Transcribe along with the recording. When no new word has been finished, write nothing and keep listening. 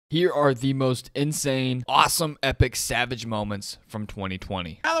Here are the most insane, awesome, epic, savage moments from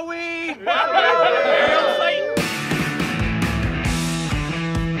 2020. Halloween! Who got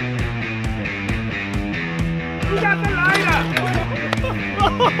the lighter?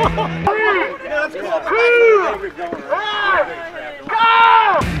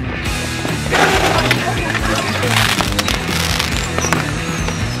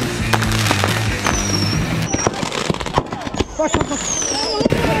 Let's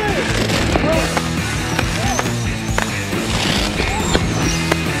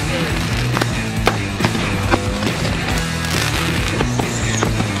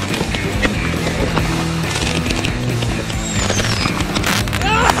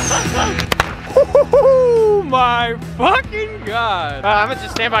Oh my fucking god! I'm gonna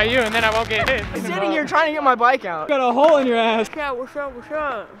just stand by you and then I won't get hit. I'm sitting here trying to get my bike out. Got a hole in your ass. Yeah, what's up?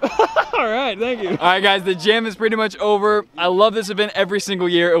 Alright, thank you. Alright guys, the jam is pretty much over. I love this event every single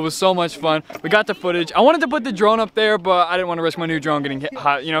year. It was so much fun. We got the footage. I wanted to put the drone up there, but I didn't want to risk my new drone getting hit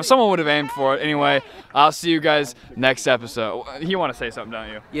hot. You know, someone would have aimed for it. Anyway, I'll see you guys next episode. You want to say something, don't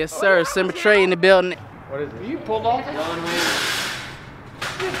you? Yes, sir. Symmetry in the building. What is it? You pulled off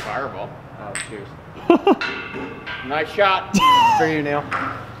fireball. Oh, cheers. Nice shot. For you, Neil.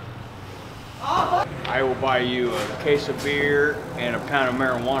 I will buy you a case of beer and a pound of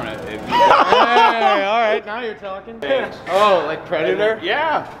marijuana if you. Hey, all right, now you're talking. Thanks. Oh, like Predator?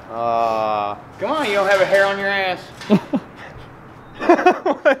 Yeah. Come on, you don't have a hair on your ass.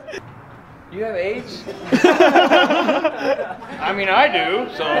 You have AIDS? I mean, I do.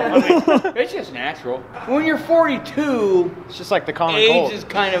 So I mean, it's just natural. When you're 42, It's just like the common AIDS cold. is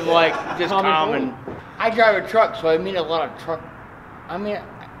kind of like just common. I drive a truck, so I meet a lot of truck. I mean,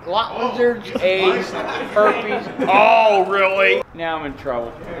 lot lizards, AIDS, herpes. Oh, really? Now I'm in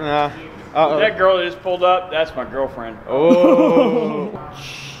trouble. That girl that just pulled up, that's my girlfriend. Oh.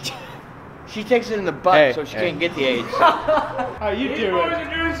 She takes it in the butt, so she can't get the AIDS. How you These doing? boys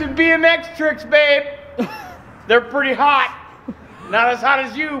are doing some BMX tricks, babe. They're pretty hot. Not as hot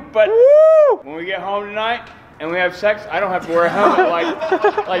as you, but when we get home tonight and we have sex, I don't have to wear a helmet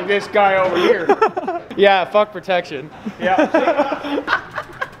like this guy over here. Yeah, fuck protection. Yeah.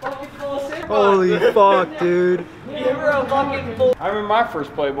 Holy fuck, dude. I remember my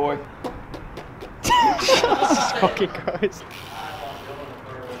first Playboy. Jesus fucking Christ.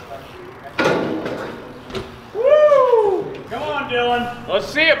 Woo! Come on, Dylan. Let's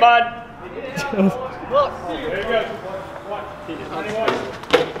see it, bud. Look. There you go.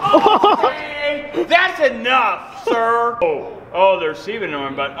 Okay. That's enough, sir. Oh, they're receiving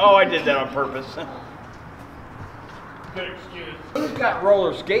them, but I did that on purpose. Good excuse. Who's got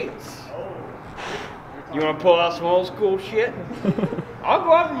roller skates? You want to pull out some old school shit? I'll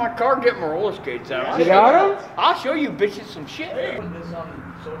go out in my car and get my roller skates out. You got them? I'll show you bitches some shit.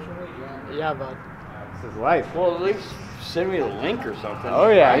 Yeah, bud. This is life. Well, at least send me the link or something. Oh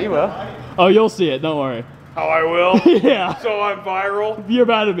yeah, you will. Oh, you'll see it, don't worry. Oh, I will? Yeah. So I'm viral? You're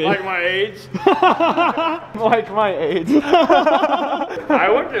about to be. Like my AIDS? Like my AIDS. I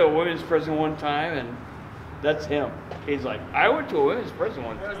went to a women's prison one time, and that's him. He's like, I went to a women's prison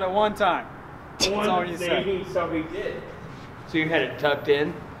one time. It was that one time. That's all you said. So he did. So you had it tucked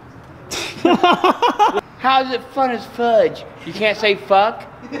in? How's it fun as fudge? You can't say fuck?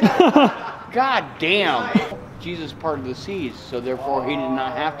 God damn. Jesus parted the seas, so therefore he did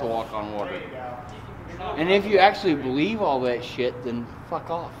not have to walk on water. And if you actually believe all that shit, then fuck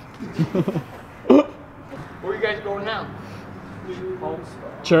off. Where are you guys going now?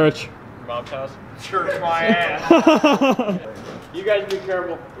 Church. Mom's house. Church my ass. You guys be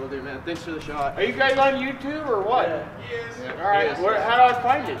careful. Will do, man. Thanks for the shot. Are you guys on YouTube or what? Yes. All right. How do I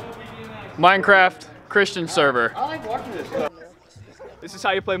find it? Minecraft Christian server. I like watching this stuff. This is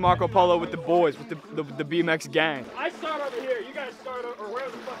how you play Marco Polo with the boys, with the BMX gang. I start over here, you guys start over where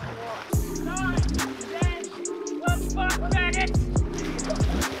the fuck you are. 9, 10, let's fuck faggots!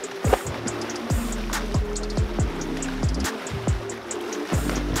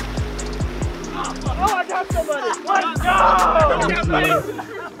 Oh, I got somebody!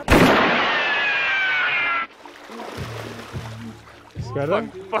 Let's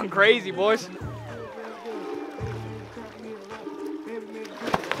go! Fun crazy, boys.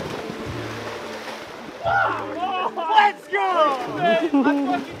 Let's go!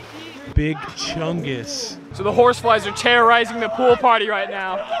 Big Chungus. So the horseflies are terrorizing the pool party right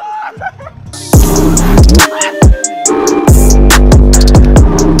now.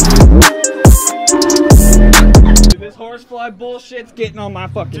 This horsefly bullshit's getting on my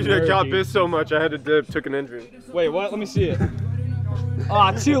fucking Dude, nerves, I got dude. bit so much I had to dip, took an injury. Wait, what? Let me see it.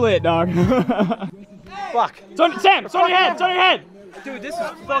 Aw, too late, dog. Fuck. Sam, it's on your head, it's on your head! Dude, this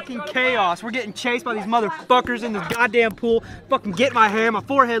is fucking chaos. We're getting chased by these motherfuckers in this goddamn pool. Fucking get my hair. My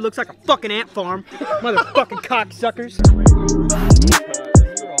forehead looks like a fucking ant farm. Motherfucking cocksuckers.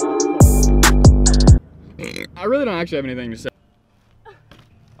 I really don't actually have anything to say.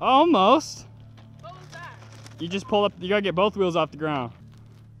 Almost. What was that? You just pull up, you gotta get both wheels off the ground.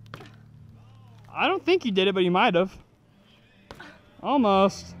 I don't think you did it, but you might have.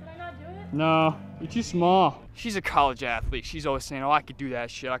 Almost. Did I not do it? No, you're too small. She's a college athlete. She's always saying, oh, I could do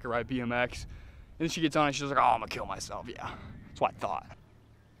that shit. I could ride BMX. And then she gets on and she's like, oh, I'm gonna kill myself. Yeah, that's what I thought.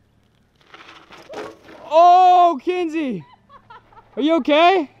 Oh, Kinsey! Are you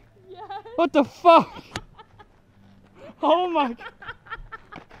okay? Yes. What the fuck? Oh my God.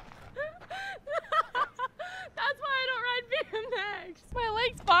 That's why I don't ride BMX. My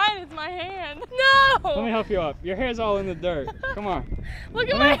leg's fine, it's my hand. No! Let me help you up. Your hair's all in the dirt. Come on. Look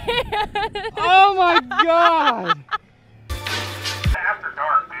at my hand. Oh my God! After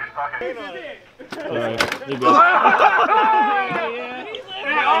dark, dude. Fucking. Alright, you're good.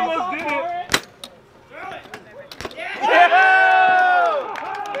 He almost did it.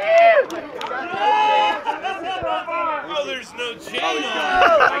 Oh, there's no chain.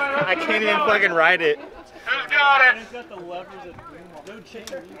 I can't even fucking ride it. Who's got it?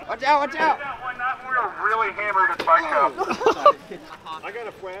 Watch out, watch out! When that wheel really hammered his bike up. I got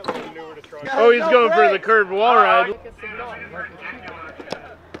a flat one and knew where to try. Oh, he's going for the curved wall ride.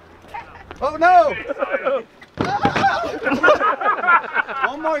 Oh no!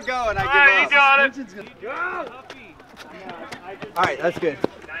 One more go and I give up. You got it. Alright, that's good.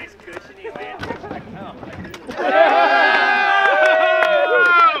 Nice cushiony landing.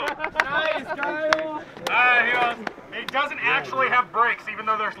 Nice, Kyle. It doesn't actually have brakes, even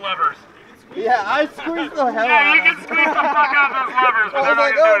though there's levers. Yeah, I squeezed the hell Yeah, out you of can squeeze the fuck out of those levers, but they're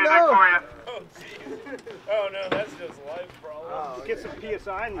not gonna do anything for you. Oh no, that's just life problem. Get some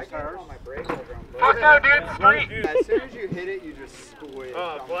PSI in these tires. Fuck no, dude. Street. As soon as you hit it, you just squish.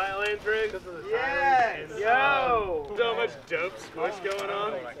 Oh, Flatlands rig. Yes! Yo! So much dope squish going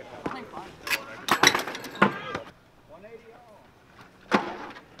on.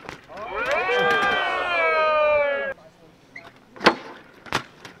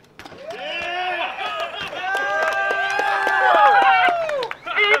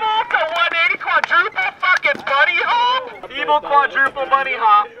 Quadruple bunny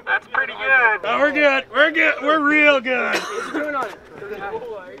hop. That's pretty good. Oh, we're good. We're good. We're real good.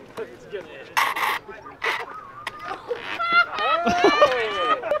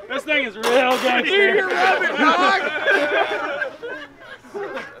 This thing is real gangster. You're rubbing, dog.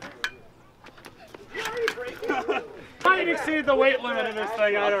 Might exceed the weight limit in this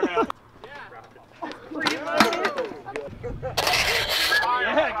thing. I don't know.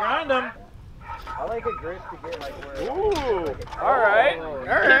 Yeah, grind them. I like a grip to get like where. Ooh. All right. All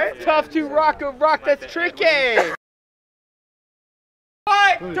right. Tough to rock a rock that's tricky.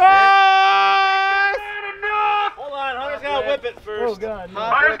 Hold on, Hunter's gotta whip it first. Oh god.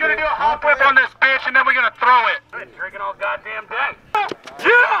 Hunter's gonna do a hop whip on this bitch, and then we're gonna throw it. I've been drinking all goddamn day.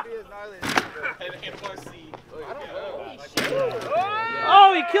 Yeah!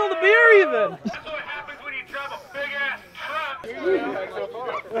 Oh, he killed a beer even. That's what happens when you drive a big ass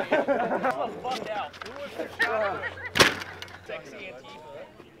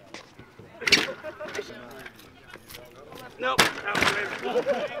Nope.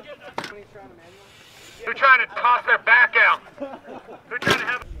 They're trying to toss their back out. They're trying to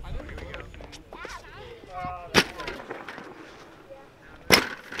have.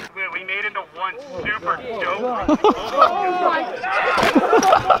 We made into one super dope. Oh my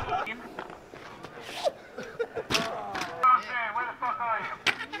God! Where the fuck are you?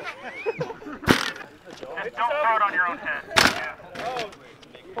 Just don't throw it on your own head. Yeah.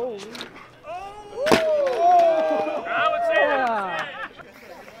 I would say that.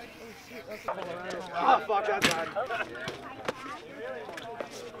 Oh fuck, that's bad.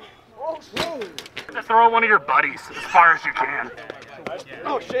 Just throw one of your buddies as far as you can.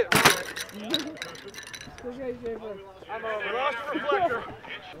 Oh shit. Lost reflector.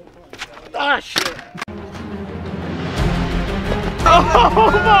 Ah shit.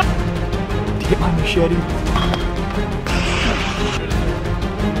 Get my machete.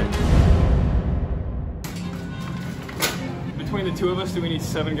 Between the two of us, do we need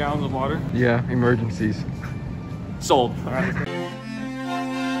 7 gallons of water? Yeah, emergencies. Sold. All right.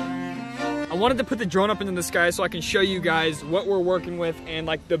 I wanted to put the drone up into the sky so I can show you guys what we're working with and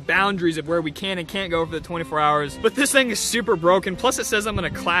like the boundaries of where we can and can't go for the 24 hours. But this thing is super broken. Plus it says I'm in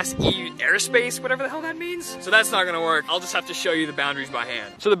a Class E airspace, whatever the hell that means. So that's not gonna work. I'll just have to show you the boundaries by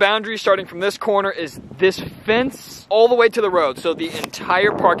hand. So the boundary starting from this corner is this fence all the way to the road. So the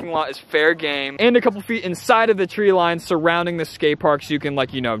entire parking lot is fair game, and a couple feet inside of the tree line surrounding the skate park so you can,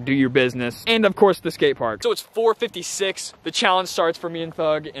 like, you know, do your business. And of course the skate park. So it's 4:56. The challenge starts for me and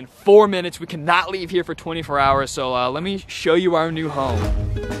Thug in 4 minutes. We cannot leave here for 24 hours. So let me show you our new home.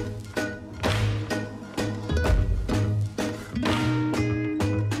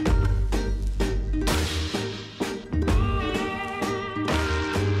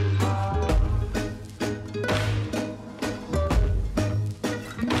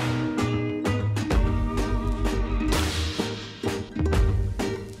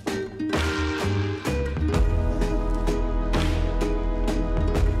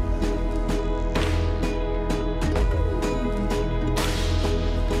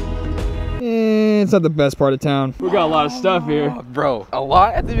 It's not the best part of town. We got a lot of stuff here. Bro, a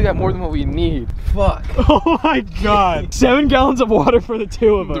lot? I think we got more than what we need. Fuck. Oh my god. 7 gallons of water for the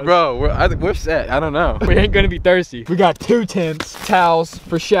 2 of us. Bro, we're set. I don't know. We ain't gonna be thirsty. We got 2 tents, towels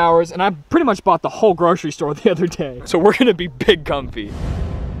for showers, and I pretty much bought the whole grocery store the other day. So we're gonna be big comfy.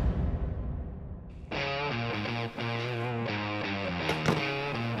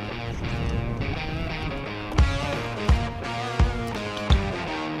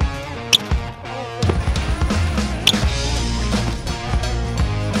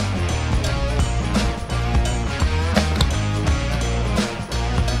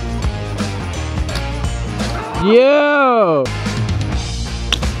 Yo!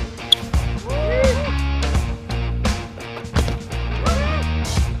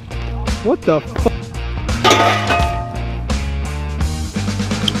 What the fuck?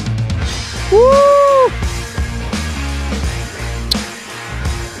 Woo!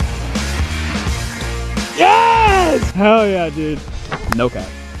 Yes! Hell yeah, dude. No cap.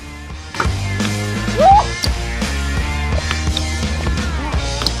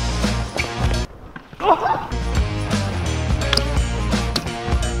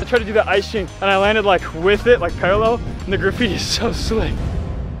 I tried to do the ice shin and I landed like with it, like parallel, and the graffiti is so slick.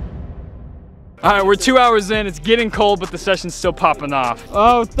 All right, we're 2 hours in. It's getting cold, but the session's still popping off.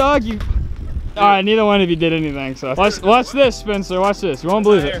 Oh, Thug, you. All right, neither one of you did anything, so. Watch this, Spencer, watch this. You won't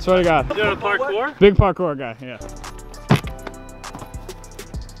believe it, swear to God. You doing a parkour? Big parkour guy, yeah.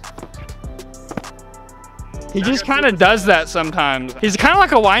 He just kind of does that sometimes. He's kind of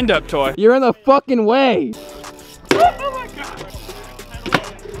like a wind-up toy. You're in the fucking way. Oh my god.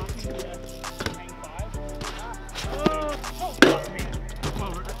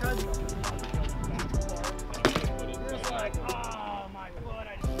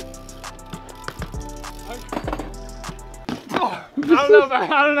 I don't know,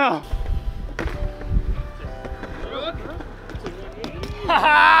 man. I don't know.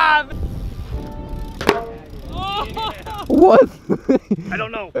 What? I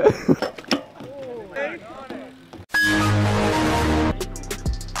don't know.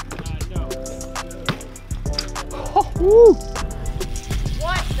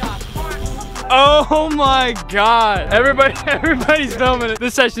 Oh my god. Everybody's filming it.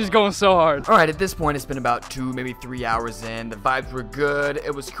 This session is going so hard. All right, at this point, it's been about 2, maybe 3 hours in. The vibes were good.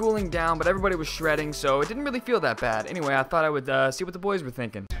 It was cooling down, but everybody was shredding, so it didn't really feel that bad. Anyway, I thought I would see what the boys were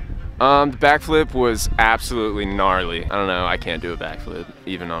thinking. The backflip was absolutely gnarly. I don't know, I can't do a backflip,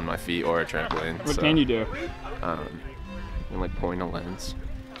 even on my feet or a trampoline. What can you do? And like point a lens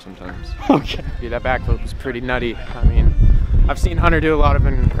sometimes. Okay. Yeah, that backflip was pretty nutty. I mean, I've seen Hunter do a lot of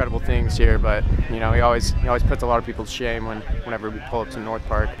incredible things here, but you know, he always puts a lot of people to shame whenever we pull up to North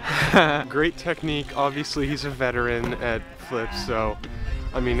Park. Great technique. Obviously, he's a veteran at flips, so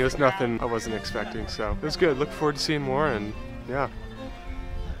I mean, it was nothing I wasn't expecting. So it was good. Look forward to seeing more, and yeah.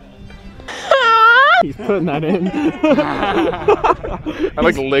 He's putting that in. I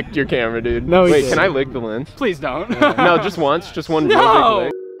like licked your camera, dude. No, wait, can I lick the lens? Please don't. No, just once, just one real No! big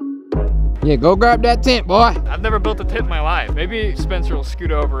lick. Yeah, go grab that tent, boy. I've never built a tent in my life. Maybe Spencer will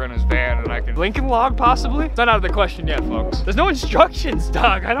scoot over in his van and I can Lincoln log possibly? It's not out of the question yet, folks. There's no instructions,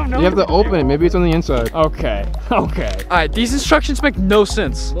 Doug. I don't know. You have to open it. Maybe it's on the inside. Okay, okay. All right, these instructions make no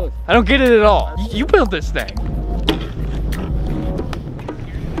sense. Look. I don't get it at all. You built this thing.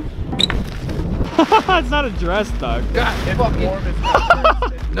 It's not a dress, Doug. God,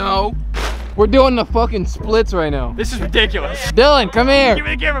 fucking. No. We're doing the fucking splits right now. This is ridiculous. Dylan, come here. Give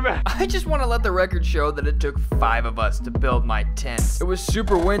me the camera back. I just want to let the record show that it took 5 of us to build my tent. It was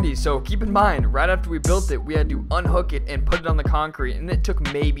super windy, so keep in mind, right after we built it, we had to unhook it and put it on the concrete, and it took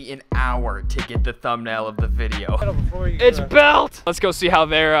maybe an hour to get the thumbnail of the video. It's built. Let's go see how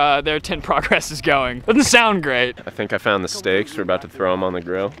their tent progress is going. Doesn't sound great. I think I found the steaks. We're about to throw them on the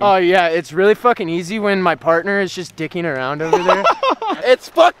grill. Oh yeah, it's really fucking easy when my partner is just dicking around over there. It's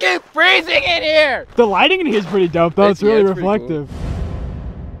fucking freezing in here. The lighting in here is pretty dope though. It's really reflective.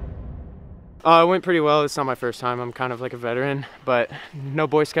 It went pretty well. It's not my first time. I'm kind of like a veteran, but no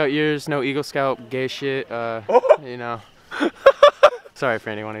Boy Scout years, no Eagle Scout gay shit. You know. Sorry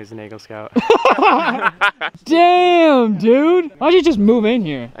for anyone who's an Eagle Scout. Damn, dude. Why'd you just move in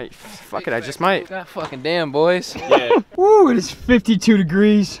here? Fuck it, I just might. God fucking damn, boys. Yeah. Woo, it is 52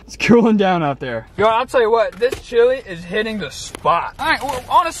 degrees. It's cooling down out there. Yo, I'll tell you what, this chili is hitting the spot. All right, well,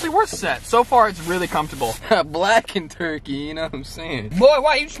 honestly, we're set. So far, it's really comfortable. Black and turkey, you know what I'm saying? Boy,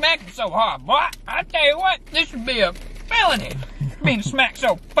 why you smacking so hard, boy? I tell you what, this would be a felony, being smacked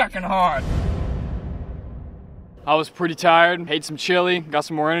so fucking hard. I was pretty tired, ate some chili, got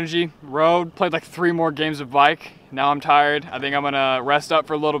some more energy, rode, played like 3 more games of bike. Now I'm tired. I think I'm gonna rest up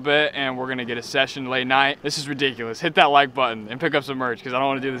for a little bit and we're gonna get a session late night. This is ridiculous. Hit that like button and pick up some merch because I don't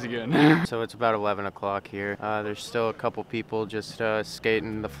want to do this again. So it's about 11 o'clock here. There's still a couple people just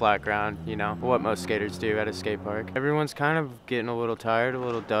skating the flat ground, you know, what most skaters do at a skate park. Everyone's kind of getting a little tired, a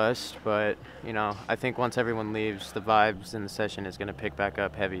little dust, but you know, I think once everyone leaves, the vibes in the session is gonna pick back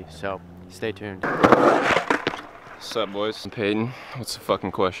up heavy, so stay tuned. What's up, boys? I'm Peyton. What's the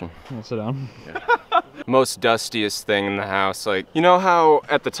fucking question? Sit down. Yeah. Most dustiest thing in the house, like, you know how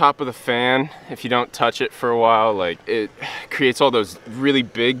at the top of the fan, if you don't touch it for a while, like, it creates all those really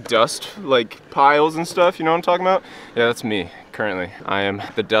big dust, like, piles and stuff, you know what I'm talking about? Yeah, that's me, currently. I am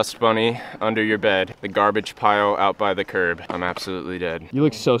the dust bunny under your bed, the garbage pile out by the curb. I'm absolutely dead. You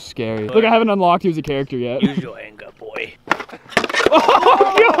look so scary. Look, I haven't unlocked you as a character yet. Use your anger, boy.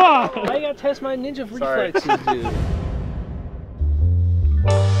 Oh, God! I gotta test my ninja reflexes, dude.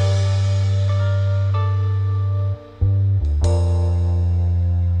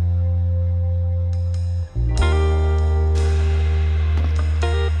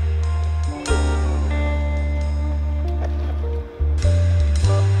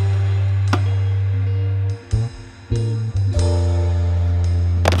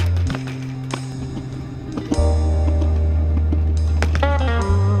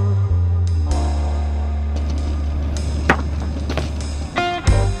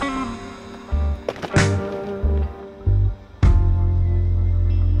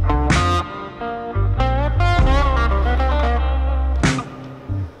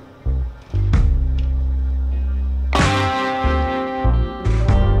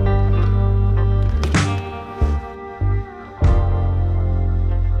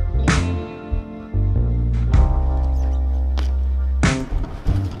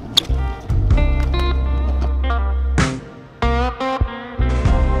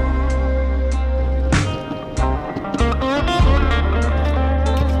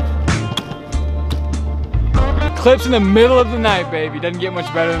 Clips in the middle of the night, baby. Doesn't get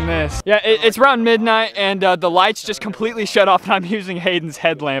much better than this. Yeah, it's around midnight and the lights just completely shut off and I'm using Hayden's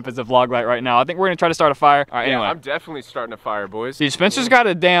headlamp as a vlog light right now. I think we're gonna try to start a fire. All right, Yeah, anyway. I'm definitely starting a fire, boys. Dude, Spencer's got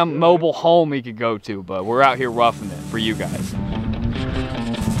a damn mobile home he could go to, but we're out here roughing it for you guys.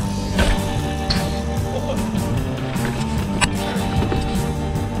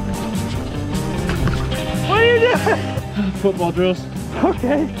 What are you doing? Football drills.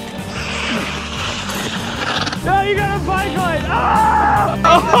 Okay. No, you got a bike light! Ah!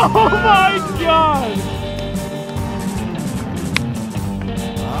 Oh my God!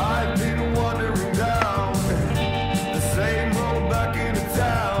 I've been wandering down the same road back into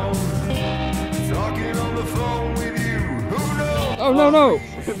town, talking on the phone with you. Who knows? Oh no!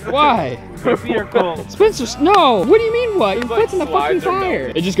 Why? My feet are cold. Spencer, no! What do you mean what? Your foot's in the fucking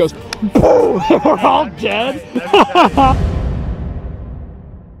fire. It just goes boom! We're all dead.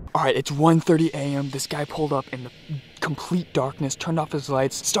 All right, it's 1:30 a.m. This guy pulled up in the complete darkness, turned off his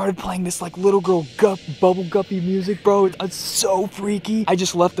lights, started playing this like little girl bubble guppy music, bro. It's so freaky. I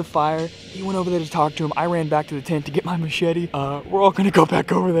just left the fire. He went over there to talk to him. I ran back to the tent to get my machete. We're all gonna go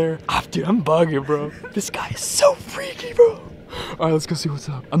back over there. Dude, I'm bugging, bro. This guy is so freaky, bro. All right, let's go see what's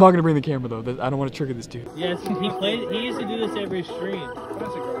up. I'm not gonna bring the camera though. I don't want to trigger this dude. Yes, he used to do this every stream.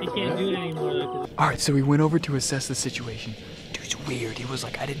 He can't do it anymore though. All right, so we went over to assess the situation. Dude's weird. He was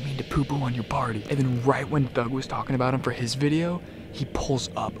like, I didn't mean to poo-poo on your party. And then right when Doug was talking about him for his video, he pulls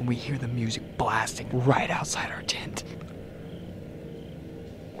up and we hear the music blasting right outside our tent.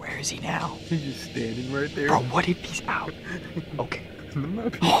 Where is he now? He's just standing right there. Bro, what if he's out? Okay.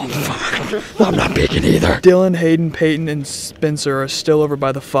 Oh, fuck. I'm not peeking either. Dylan, Hayden, Peyton, and Spencer are still over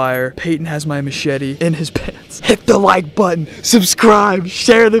by the fire. Peyton has my machete in his pants. Hit the like button, subscribe,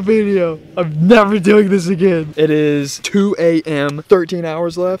 share the video. I'm never doing this again. It is 2 a.m., 13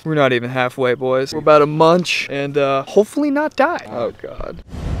 hours left. We're not even halfway, boys. We're about to munch and hopefully not die. Oh, God.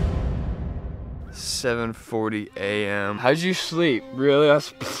 7:40 a.m. How'd you sleep? Really? I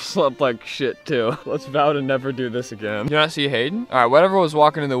slept like shit too. Let's vow to never do this again. You not see Hayden? All right, whatever was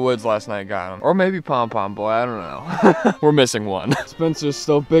walking in the woods last night got him. Or maybe Pom Pom Boy, I don't know. We're missing one. Spencer's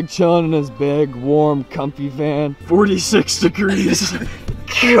still big chilling in his big, warm, comfy van. 46 degrees.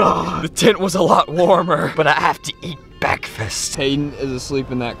 God. The tent was a lot warmer, but I have to eat breakfast. Hayden is asleep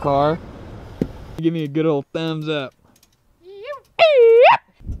in that car. Give me a good old thumbs up.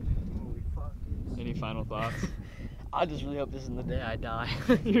 Any final thoughts? I just really hope this isn't the day I die.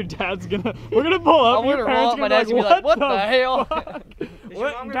 Your dad's gonna, we're gonna pull up, your parents are my gonna dad's gonna be like, what the hell?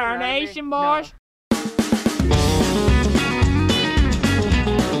 What in tarnation, boys?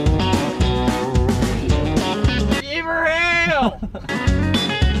 Give her hell!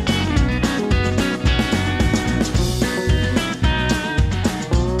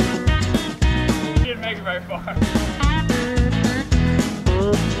 You didn't make it very far.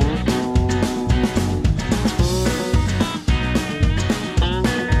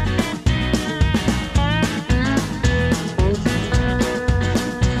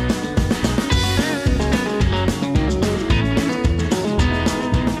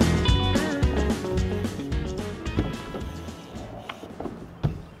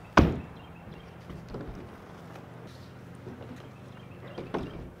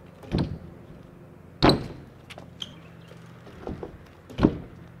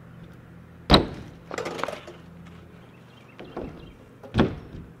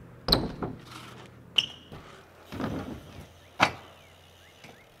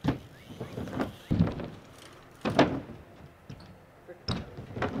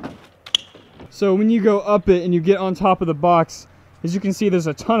 So when you go up it and you get on top of the box, as you can see, there's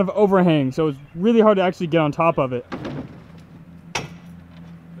a ton of overhang, so it's really hard to actually get on top of it.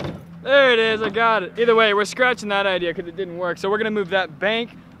 There it is, I got it. Either way, we're scratching that idea because it didn't work. So we're gonna move that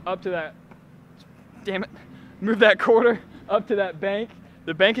bank up to that, damn it, move that quarter up to that bank.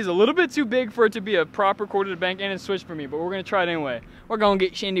 The bank is a little bit too big for it to be a proper quarter to bank, and it's switched for me, but we're gonna try it anyway. We're gonna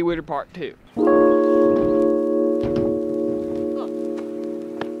get Shindy Witter Part 2.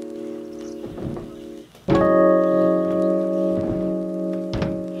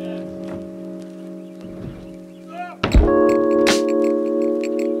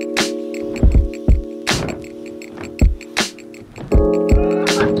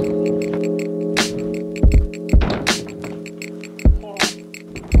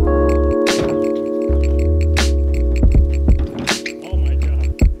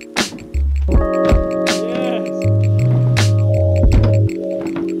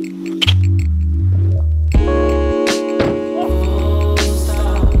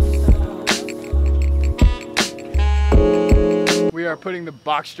 Putting the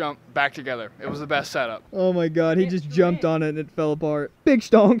box jump back together. It was the best setup. Oh my God, he just jumped on it and it fell apart. Big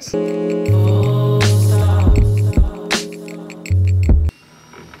stonks.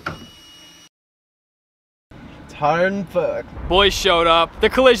 It's hard and fuck. Boys showed up. The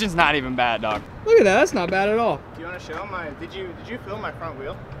collision's not even bad, dog. Look at that, that's not bad at all. Do you want to show my, did you film my front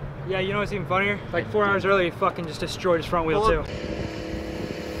wheel? Yeah, you know what's even funnier? Like 4 hours earlier, he fucking just destroyed his front wheel too.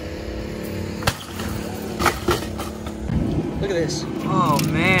 Look at this. Oh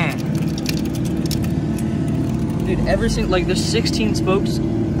man. Dude, every single, like there's 16 spokes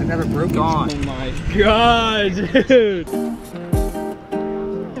I've never broken. Oh my God, dude. What's up,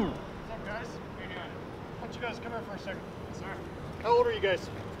 guys? Hey, why don't you guys come here for a second? Sir. How old are you guys?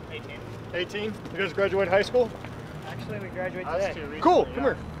 18. 18? You guys graduate high school? Actually, we graduate today. Cool, come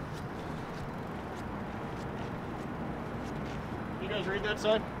here. You guys read that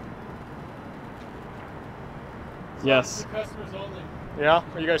sign? Yes. Customers only. Yeah?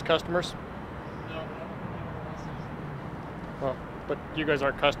 Are you guys customers? No. Well, but you guys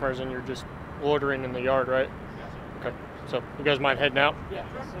aren't customers and you're just loitering in the yard, right? Yes. Okay. So, you guys mind heading out? Yeah.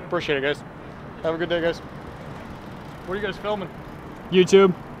 Appreciate it, guys. Have a good day, guys. What are you guys filming?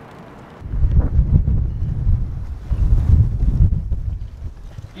 YouTube.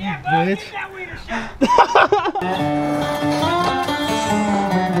 Yeah, buddy, get that wiener shot.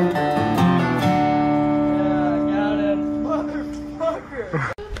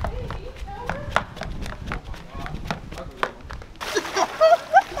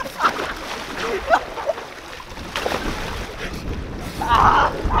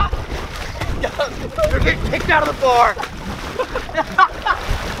 Ah!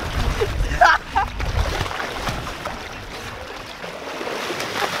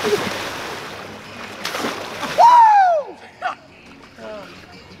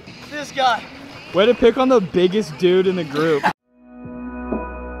 Way to pick on the biggest dude in the group.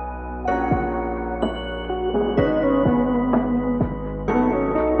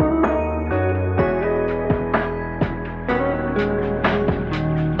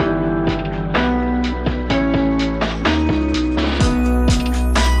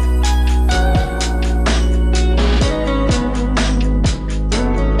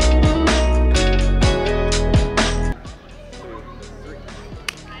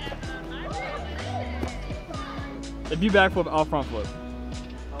 If you backflip, I'll front flip.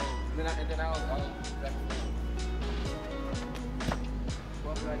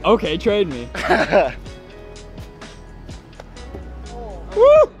 Okay, trade me.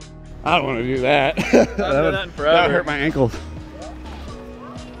 Woo! I don't want to do that. that would hurt my ankles.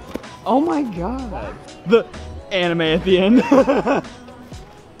 Oh my god. The anime at the end.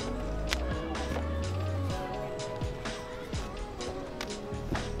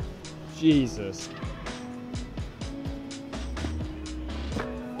 Jesus.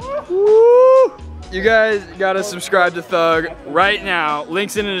 Woo! You guys gotta subscribe to Thug right now.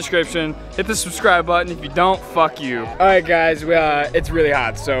 Links in the description. Hit the subscribe button. If you don't, fuck you. All right, guys. It's really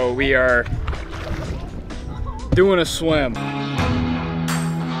hot, so we are doing a swim.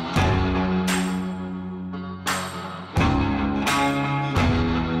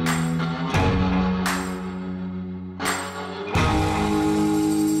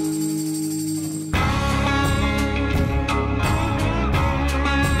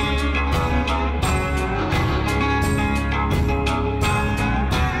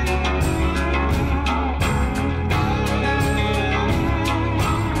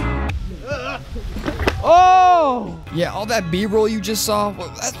 Yeah, all that B-roll you just saw, well,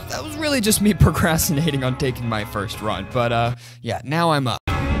 that was really just me procrastinating on taking my first run. But yeah, now I'm up.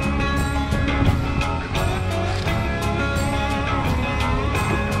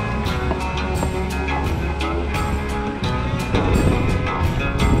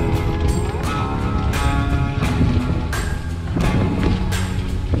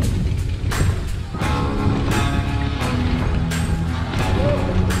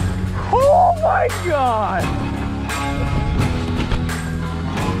 Oh my god!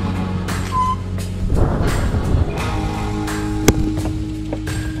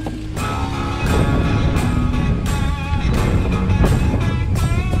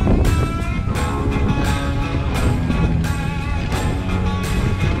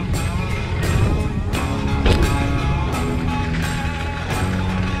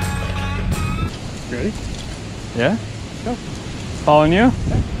 Ready? Yeah? Go. Following you?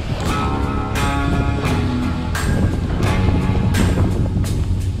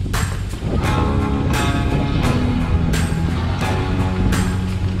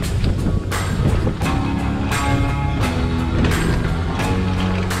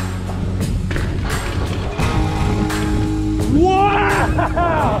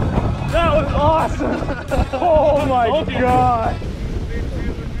 Wow! That was awesome! Oh my god!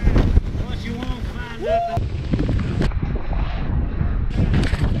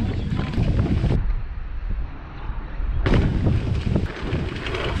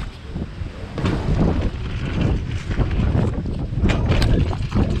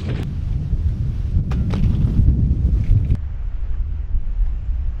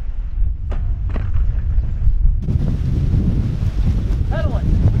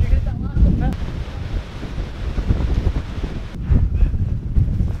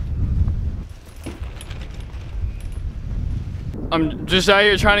 I'm just out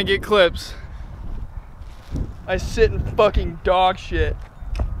here trying to get clips. I sit in fucking dog shit.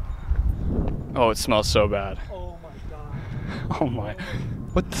 Oh, it smells so bad. Oh my god. Oh my.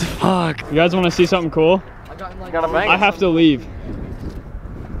 What the fuck? You guys want to see something cool? I have to leave.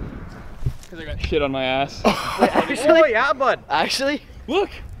 Because I got shit on my ass. Wait, actually? Oh yeah, bud. Actually? Look!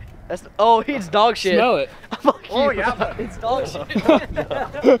 That's it's dog shit. Smell it. Oh yeah, bud. It's dog shit.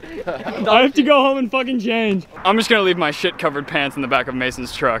 I have to go home and fucking change. I'm just gonna leave my shit covered pants in the back of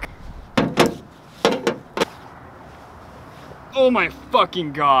Mason's truck. Oh my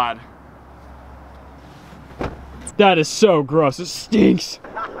fucking god. That is so gross. It stinks.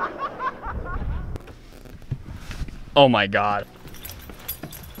 Oh my god.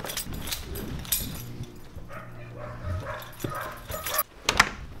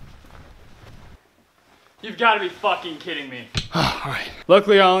 You've got to be fucking kidding me. Alright.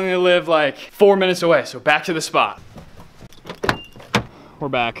 Luckily I only live like 4 minutes away, so back to the spot. We're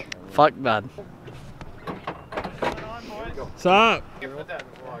back. Fuck bad. Stop.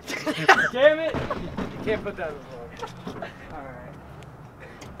 Damn it. You can't put that in the vlog. Alright.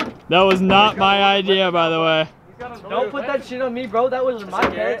 That was not my idea, by the way. Don't put that shit on me, bro. That was my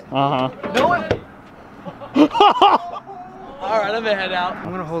pet. No one. All right, I'm gonna head out.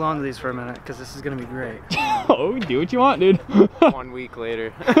 I'm gonna hold on to these for a minute because this is gonna be great. Oh, do what you want, dude. 1 week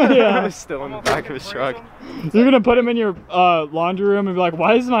later. Yeah. Still in the back of his truck. You're gonna put him in your laundry room and be like,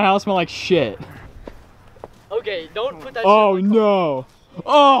 why does my house smell like shit? Okay, don't put that Oh shit no.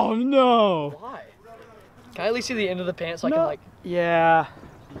 Oh no. Why? Can I at least see the end of the pants so I can like... Yeah.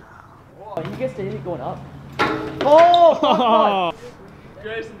 Oh, he gets to hit it going up. Oh!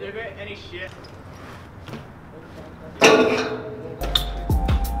 Grayson, did it? Any shit?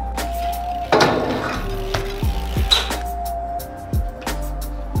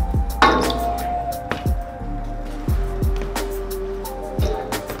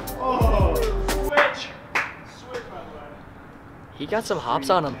 He got some hops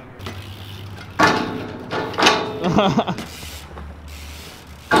on him.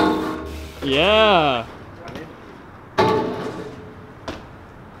 Yeah.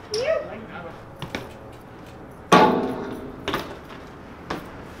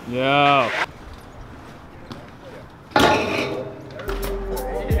 Yeah.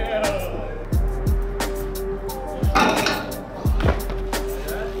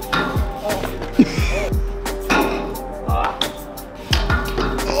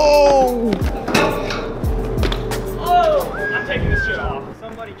 I'm taking this shit off.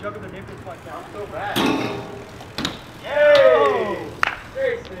 Somebody juggled their nipples like that. I'm so bad.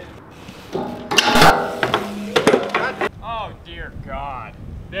 Oh dear God.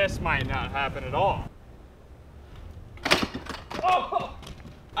 This might not happen at all. Oh!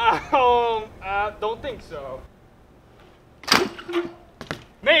 Don't think so.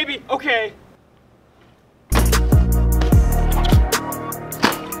 Maybe, okay.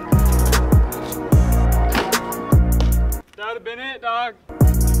 That'd have been it, dog.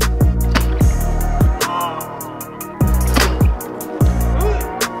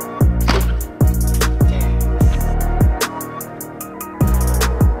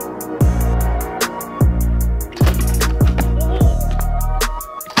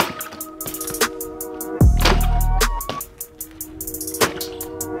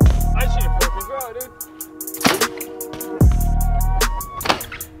 I should have broken bro, dude.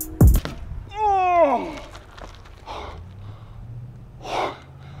 Oh!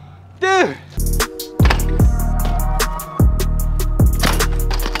 Dude!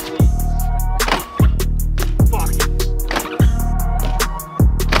 Fuck.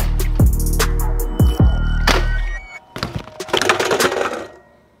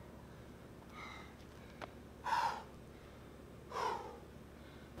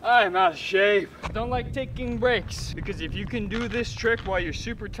 I'm out of shape. Don't like taking breaks because if you can do this trick while you're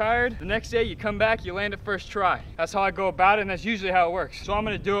super tired, the next day you come back, you land it first try. That's how I go about it, and that's usually how it works. So I'm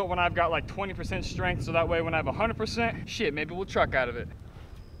gonna do it when I've got like 20% strength, so that way when I have 100%, shit, maybe we'll truck out of it.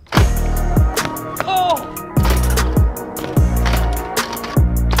 Oh!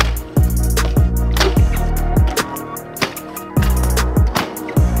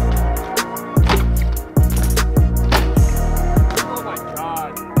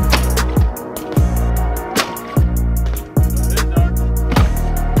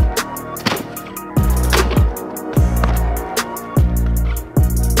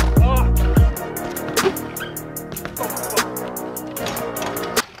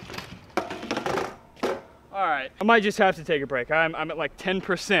 I might just have to take a break. I'm at like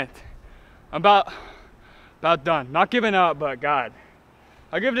 10%. I'm about done. Not giving up, but God.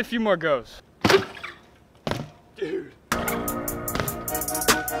 I'll give it a few more goes. Dude.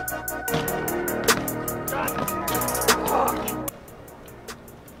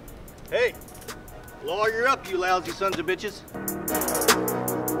 Hey, lawyer up, you lousy sons of bitches.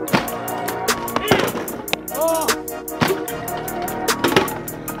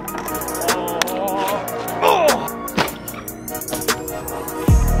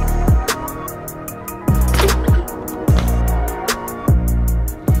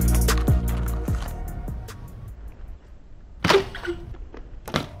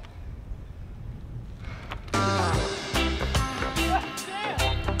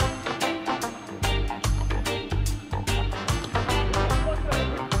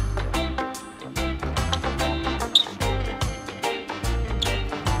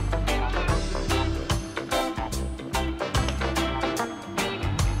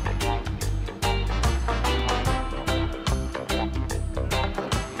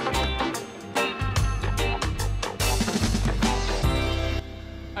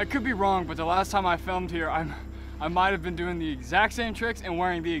 I could be wrong, but the last time I filmed here, I might have been doing the exact same tricks and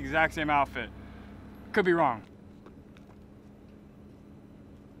wearing the exact same outfit. Could be wrong.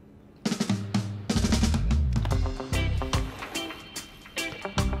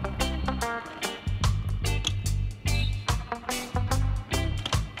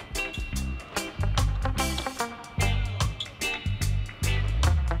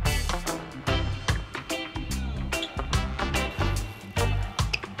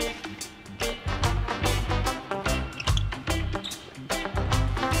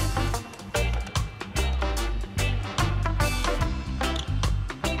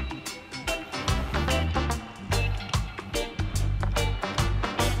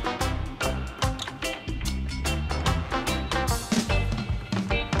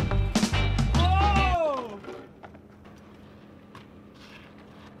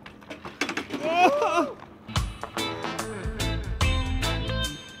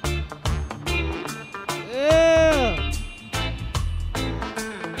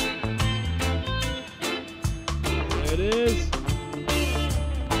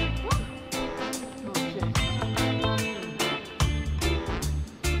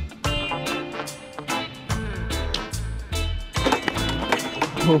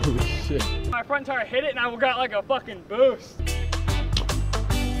 Holy shit. My front tire hit it and I got like a fucking boost.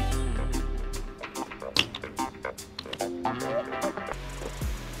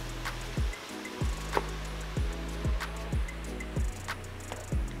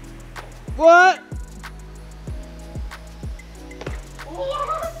 What?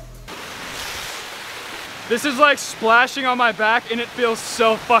 This is like splashing on my back and it feels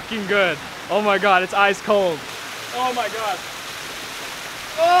so fucking good. Oh my God, it's ice cold. Oh my God.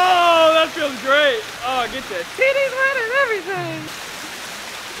 Oh, that feels great. Oh, get the titties wet and everything.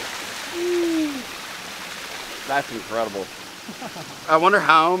 That's incredible. I wonder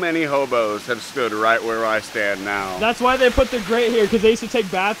how many hobos have stood right where I stand now. That's why they put the grate here, because they used to take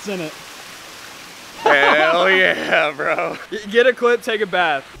baths in it. Hell yeah, bro. Get a clip, take a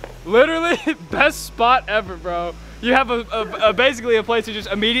bath. Literally, best spot ever, bro. You have basically a place to just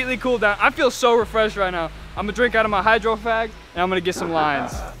immediately cool down. I feel so refreshed right now. I'm gonna drink out of my hydro fag, and I'm gonna get some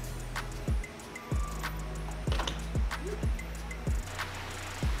lines.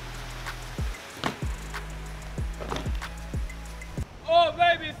 Oh,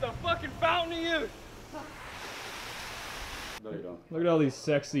 baby, it's the fucking fountain of youth. No, you don't. Look at all these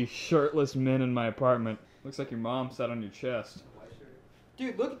sexy, shirtless men in my apartment. Looks like your mom sat on your chest.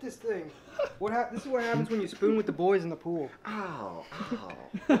 Dude, look at this thing. This is what happens when you spoon with the boys in the pool. Ow, ow.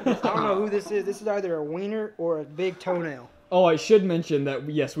 I don't know who this is. This is either a wiener or a big toenail. Oh, I should mention that,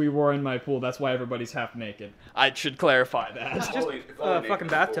 yes, we were in my pool. That's why everybody's half naked. I should clarify that. It's just fucking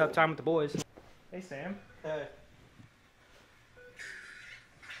bathtub time with the boys. Hey, Sam. Hey.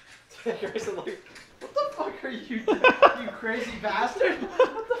 Grayson, like, what the fuck are you doing, you crazy bastard?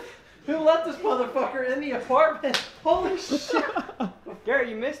 Who let this motherfucker in the apartment? Holy shit.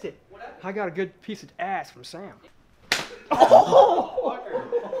 Gary, you missed it. I got a good piece of ass from Sam. Oh!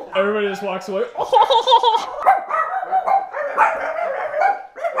 Everybody just walks away.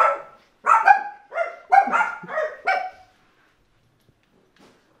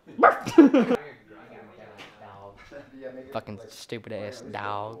 Fucking stupid ass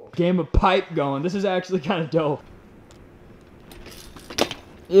dog. Game of pipe going. This is actually kind of dope.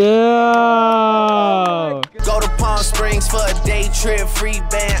 Yeah. Go to Palm Springs for a day trip, free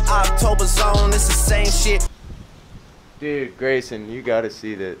band, October zone, it's the same shit. Dude, Grayson, you gotta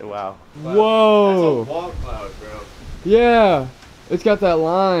see that. Wow. Whoa. That's a wall cloud, bro. Yeah. It's got that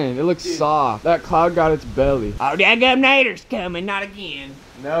line. It looks soft. That cloud got its belly. Oh, daggum Nader's coming, not again.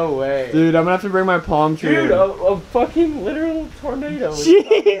 No way. Dude, I'm gonna have to bring my palm tree. Dude, in. a fucking literal tornado.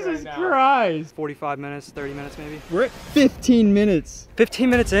 Jesus Christ. 45 minutes, 30 minutes maybe. We're at 15 minutes. 15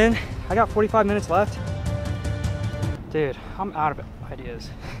 minutes in. I got 45 minutes left. Dude, I'm out of ideas.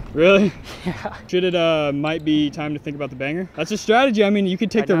 Really? Yeah. Should it might be time to think about the banger? That's a strategy. I mean, you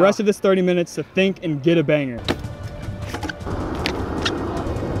could take the rest of this 30 minutes to think and get a banger.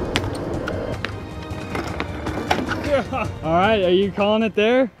 All right, are you calling it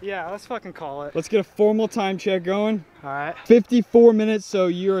there? Yeah, let's fucking call it. Let's get a formal time check going. All right. 54 minutes, so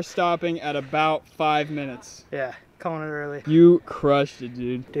you're stopping at about 5 minutes. Yeah, calling it early. You crushed it,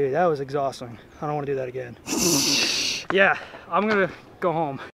 dude. Dude, that was exhausting. I don't want to do that again. Yeah, I'm gonna go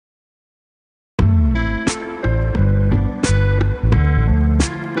home.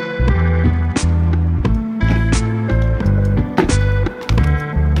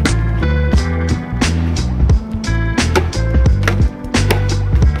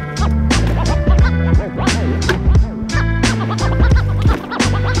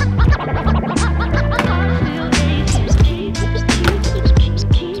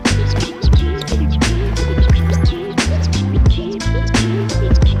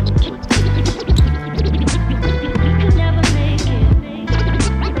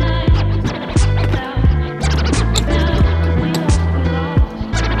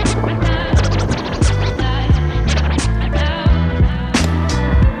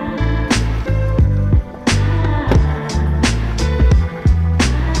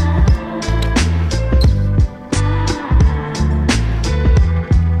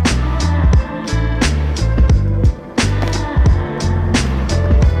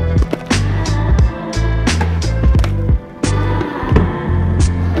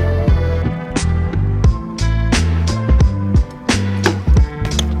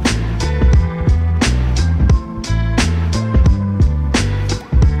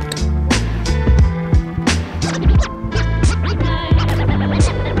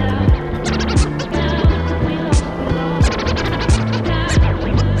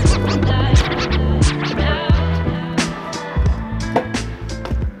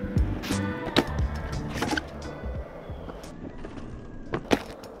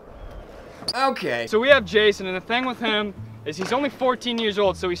 Okay. So we have Jason, and the thing with him is he's only 14 years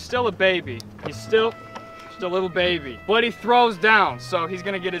old, so he's still a baby. He's still just a little baby. But he throws down, so he's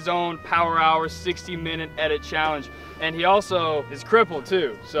gonna get his own power hour 60-minute edit challenge. And he also is crippled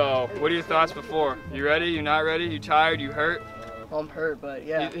too. So what are your thoughts before? You ready? You not ready? You tired? You hurt? Well, I'm hurt, but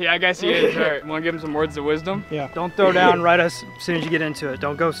yeah. Yeah, I guess he is hurt. Want to give him some words of wisdom? Yeah. Don't throw down right as soon as you get into it.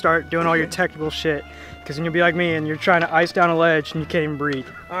 Don't go start doing all your technical shit. Because then you'll be like me and you're trying to ice down a ledge and you can't even breathe.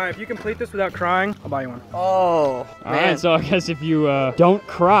 All right, if you complete this without crying, I'll buy you one. Oh, All right, so I guess if you don't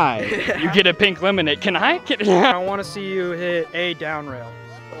cry, you get a pink lemonade. Can I? I want to see you hit a down rail.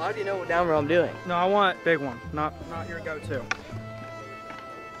 Well, how do you know what down rail I'm doing? No, I want big one, not your go-to.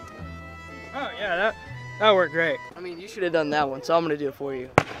 Oh yeah, that worked great. I mean, you should have done that one, so I'm gonna do it for you.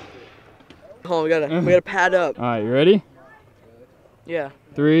 Hold on, we gotta pad up. All right, you ready? Yeah.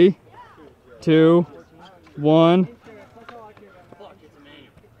 3, 2, 1.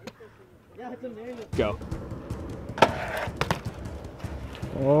 Go.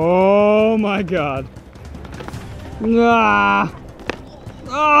 Oh my God. Ah.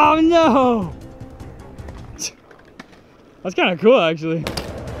 Oh no. That's kind of cool, actually.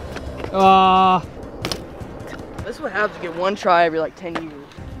 This is what happens to get one try every like 10 years.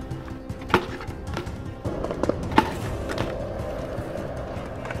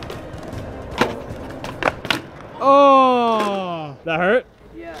 Oh, that hurt?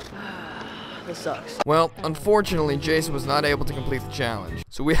 Yeah. This sucks. Well, unfortunately, Jason was not able to complete the challenge,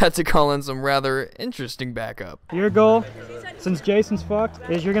 so we had to call in some rather interesting backup. Your goal, since Jason's fucked,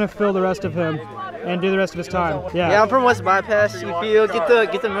 is you're gonna fill the rest of him and do the rest of his time. Yeah, I'm from West Bypass. You feel get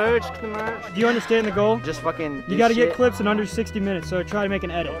the merge. Do you understand the goal? Just fucking. You got to get clips in under 60 minutes, so try to make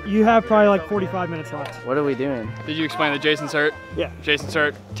an edit. You have probably like 45 minutes left. What are we doing? Did you explain that Jason's hurt? Yeah. Jason's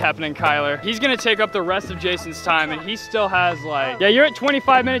hurt, tapping in Kyler. He's gonna take up the rest of Jason's time, and he still has like, yeah, you're at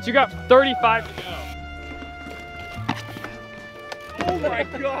 25 minutes, you got 35 to go. Oh my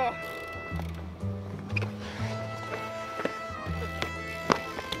God.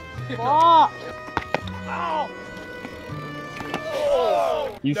 Fuck!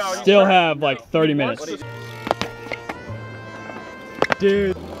 You still have like 30 minutes.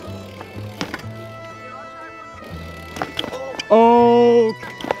 Dude. Oh.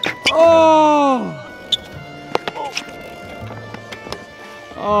 Oh.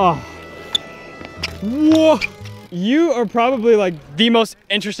 Oh. Whoa. You are probably like the most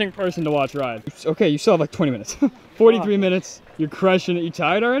interesting person to watch ride. Okay, you still have like 20 minutes. 43 minutes. You're crushing it. You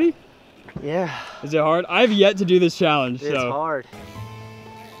tired already? Yeah. Is it hard? I've yet to do this challenge. It's hard.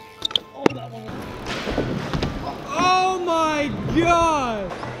 Oh my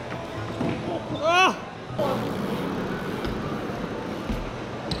God! Ah!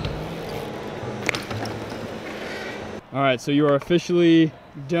 All right, so you are officially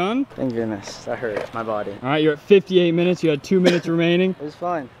done. Thank goodness, that hurt my body. All right, you're at 58 minutes. You had 2 minutes remaining. It was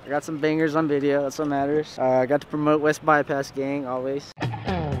fun. I got some bangers on video. That's what matters. I got to promote West Bypass Gang always.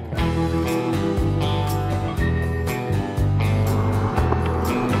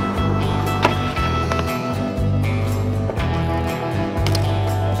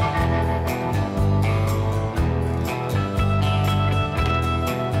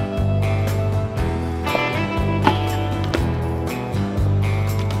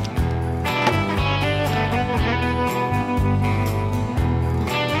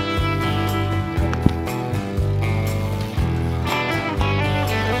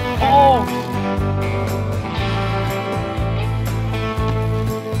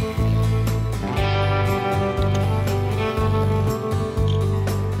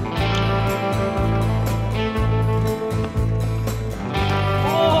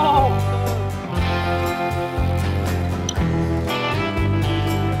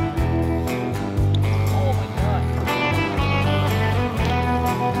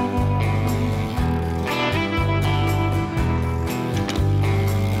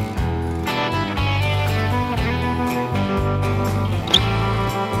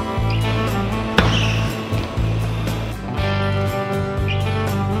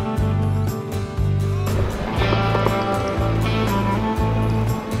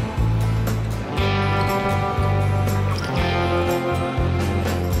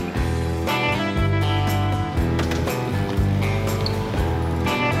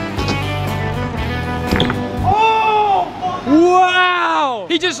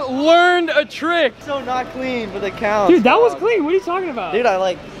 He just learned a trick. So not clean, but it counts. Dude, that was clean. What are you talking about? Dude, I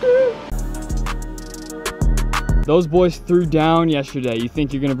like. Those boys threw down yesterday. You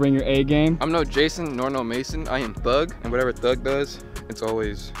think you're gonna bring your A game? I'm no Jason nor no Mason. I am Thug, and whatever Thug does, it's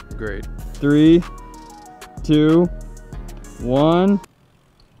always great. 3, 2, 1.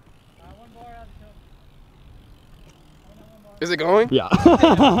 Is it going? Yeah.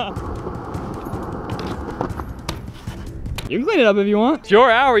 You can clean it up if you want. It's your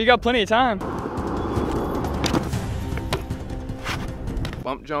hour, you got plenty of time.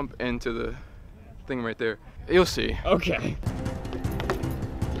 Bump jump into the thing right there. You'll see. Okay.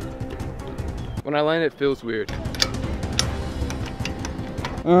 When I land, it feels weird.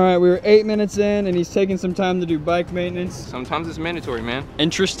 All right, we were 8 minutes in and he's taking some time to do bike maintenance. Sometimes it's mandatory, man.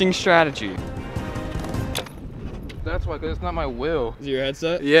 Interesting strategy. That's why, because it's not my will. Is it your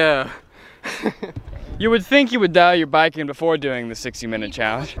headset? Yeah. You would think you would dial your bike in before doing the 60-minute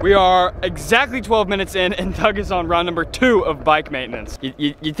challenge. We are exactly 12 minutes in and Doug is on round number 2 of bike maintenance.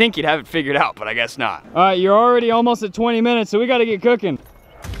 You'd think you'd have it figured out, but I guess not. All right, you're already almost at 20 minutes, so we gotta get cooking.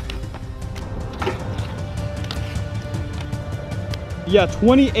 Yeah,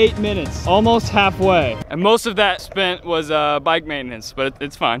 28 minutes, almost halfway. And most of that spent was bike maintenance, but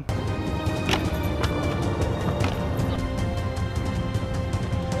it's fine.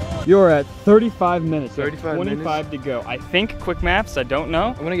 You're at 35 minutes. 35 25 minutes? to go. I think quick maps, I don't know.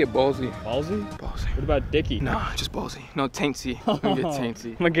 I'm gonna get ballsy. Ballsy? Ballsy. What about Dicky? No, just ballsy. No, taintsy. I'm gonna get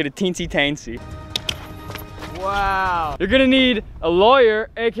taintsy. I'm gonna get a teensy-taintsy. Wow. You're gonna need a lawyer,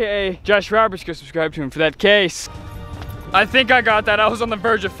 AKA Josh Roberts, go subscribe to him for that case. I think I got that. I was on the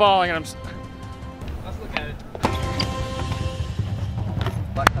verge of falling and Let's look at it.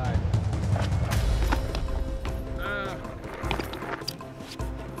 Black tire.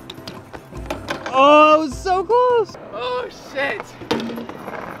 Oh, it was so close. Oh shit.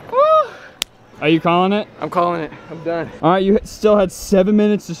 Woo. Are you calling it? I'm calling it. I'm done. All right, you still had 7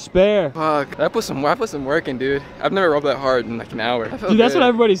 minutes to spare. Fuck. I put some work in, dude. I've never rolled that hard in like an hour. Dude, that's what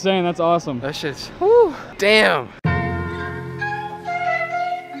everybody's saying. That's awesome. That shit's, whew. Damn.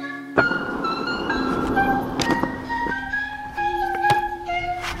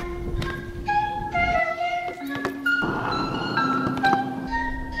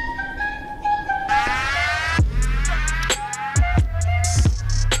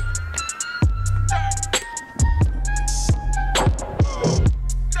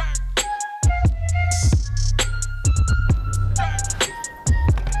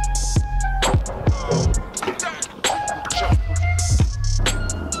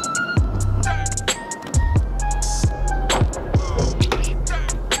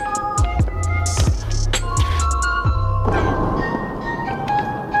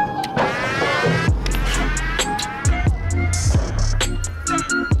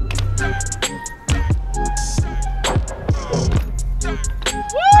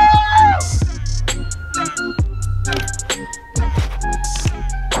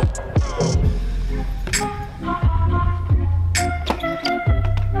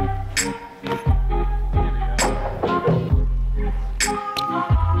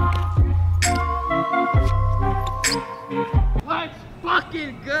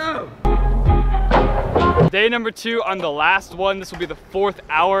 Day number 2, I'm the last one. This will be the 4th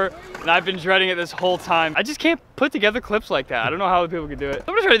hour, and I've been dreading it this whole time. I just can't put together clips like that. I don't know how other people can do it.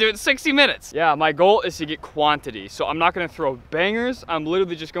 I'm gonna try to do it in 60 minutes. Yeah, my goal is to get quantity. So I'm not gonna throw bangers. I'm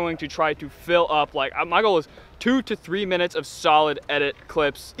literally just going to try to fill up, like, my goal is 2 to 3 minutes of solid edit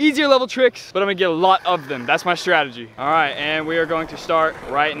clips. Easier level tricks, but I'm gonna get a lot of them. That's my strategy. All right, and we are going to start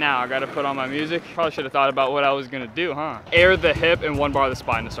right now. I gotta put on my music. Probably should have thought about what I was gonna do, huh? Air the hip and 1 bar of the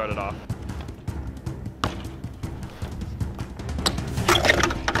spine to start it off.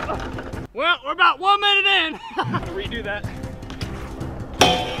 Well, we're about 1 minute in. Redo that.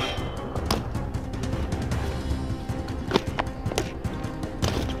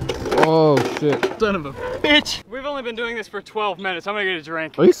 Oh shit. Son of a bitch. We've only been doing this for 12 minutes. I'm gonna get a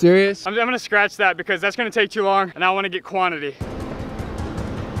drink. Are you serious? I'm gonna scratch that because that's gonna take too long and I wanna get quantity.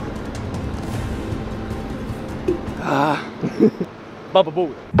 Baba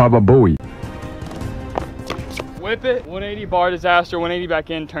Booey. Baba Booey. Whip it, 180 bar disaster, 180 back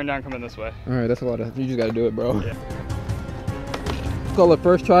in, turn down, come in this way. All right, that's a lot of, you just gotta do it, bro. Yeah. Call it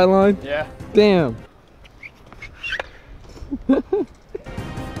first try line? Yeah. Damn.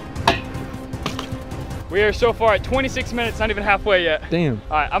 We are so far at 26 minutes, not even halfway yet. Damn.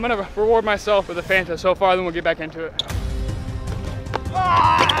 All right, I'm gonna reward myself with a Fanta so far, then we'll get back into it.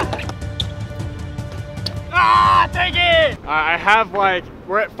 Take it! All right, I have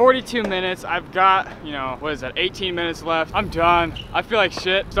we're at 42 minutes. I've got, you know, what is that, 18 minutes left. I'm done. I feel like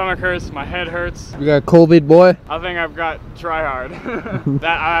shit. Stomach hurts, my head hurts. We got COVID, boy. I think I've got try hard.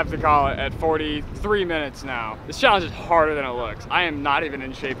 That I have to call it at 43 minutes now. This challenge is harder than it looks. I am not even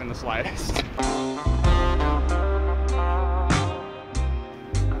in shape in the slightest.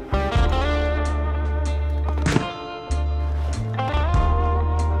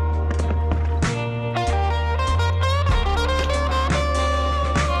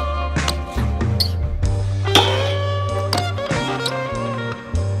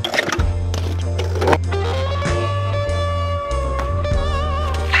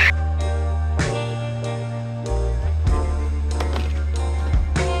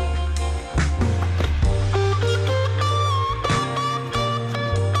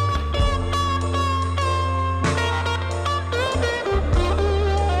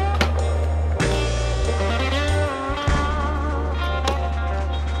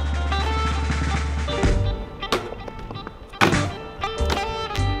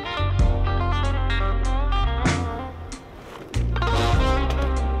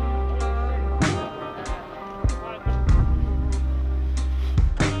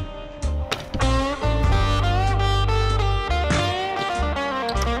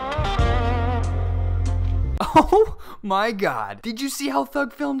 My God. Did you see how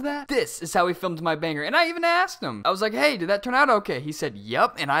Thug filmed that? This is how he filmed my banger. And I even asked him. I was like, hey, did that turn out okay? He said,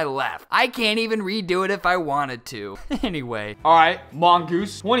 yup, and I left. I can't even redo it if I wanted to. Anyway. All right,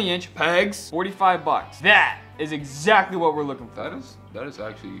 Mongoose, 20-inch pegs, 45 bucks. That is exactly what we're looking for. That is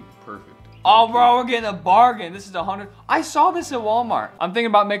actually perfect. Oh, bro, we're getting a bargain. This is 100. I saw this at Walmart. I'm thinking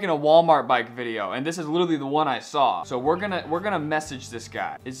about making a Walmart bike video, and this is literally the one I saw. So we're gonna message this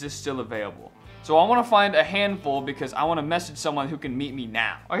guy. Is this still available? So I want to find a handful because I want to message someone who can meet me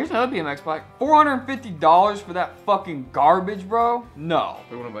now. Oh, here's another BMX bike. $450 for that fucking garbage, bro? No.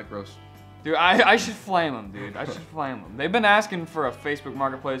 They want to bike roast. Dude, I should flame them, dude. I should flame them. They've been asking for a Facebook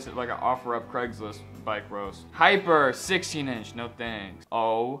Marketplace, like an offer up Craigslist bike roast. Hyper, 16-inch, no thanks.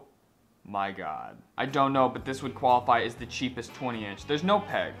 Oh my God. I don't know, but this would qualify as the cheapest 20-inch. There's no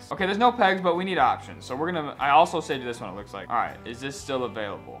pegs. Okay, there's no pegs, but we need options. So we're gonna, I also saved this one, it looks like. All right, is this still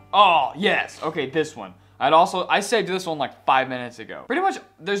available? Oh, yes. Okay, this one. I saved this one like 5 minutes ago. Pretty much,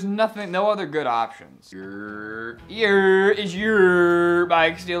 there's nothing, no other good options. Is your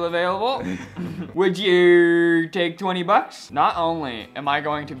bike still available? Would you take 20 bucks? Not only am I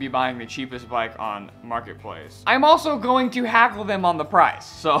going to be buying the cheapest bike on Marketplace, I'm also going to hackle them on the price.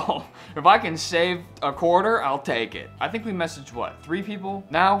 So if I can save a quarter, I'll take it. I think we messaged what, 3 people?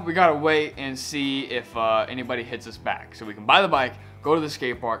 Now we gotta wait and see if anybody hits us back. So we can buy the bike, go to the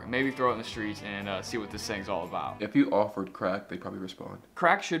skate park, maybe throw it in the streets, and see what this thing's all about. If you offered crack, they'd probably respond.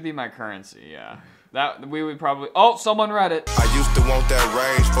 Crack should be my currency, yeah. That we would probably. Oh, someone read it. I used to want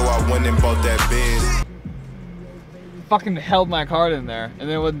that range before I went and bought that biz. Fucking held my card in there, and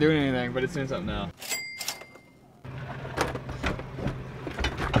then it wasn't doing anything, but it's doing something now.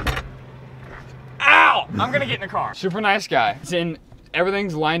 Ow! I'm gonna get in the car. Super nice guy. It's in.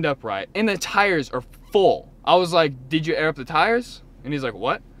 Everything's lined up right, and the tires are full. I was like, "Did you air up the tires?" And he's like,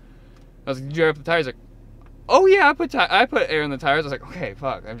 "What?" I was like, "Did you air up the tires?" He's like, "Oh yeah, I put air in the tires." I was like, "Okay,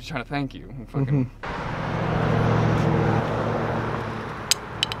 fuck. I'm just trying to thank you." Fucking.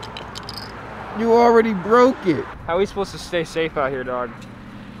 You already broke it. How are we supposed to stay safe out here, dog?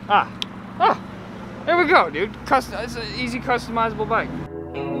 There we go, dude. It's an easy customizable bike.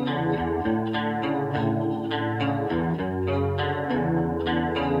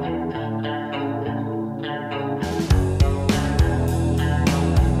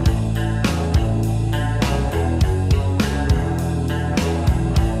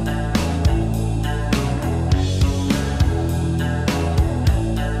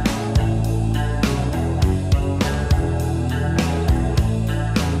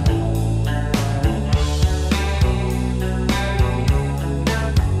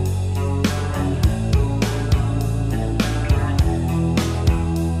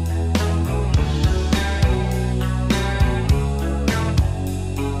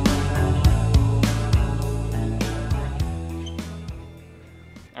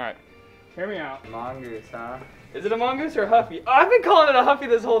 Hear me out. Mongoose, huh? Is it a mongoose or a huffy? Oh, I've been calling it a huffy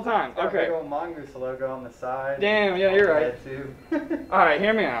this whole time. Okay. Big old mongoose logo on the side. Damn, yeah, you're right. Too. All right,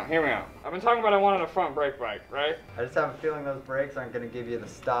 hear me out. I've been talking about I wanted a front brake bike, right? I just have a feeling those brakes aren't going to give you the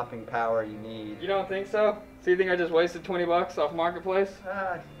stopping power you need. You don't think so? So you think I just wasted 20 bucks off Marketplace?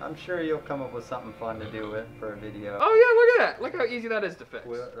 I'm sure you'll come up with something fun to do with for a video. Oh yeah, look at that. Look how easy that is to fix.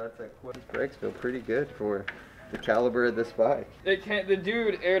 Well, that's a quick. These brakes feel pretty good for the caliber of this bike. The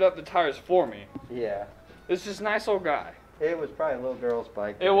dude aired up the tires for me. Yeah. This is just a nice old guy. It was probably a little girl's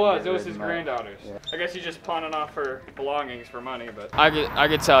bike. It was his granddaughter's. Yeah. I guess he's just pawning off her belongings for money, but I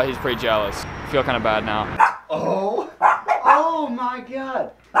could tell he's pretty jealous. I feel kind of bad now. Oh my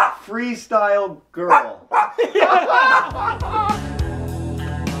God. Freestyle girl.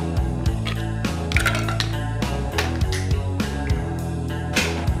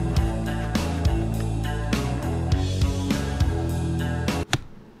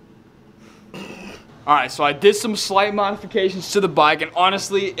 Alright, so I did some slight modifications to the bike, and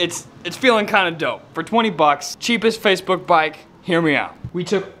honestly, it's feeling kind of dope. For 20 bucks, cheapest Facebook bike, hear me out. We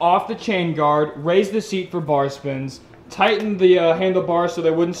took off the chain guard, raised the seat for bar spins, tightened the handlebars so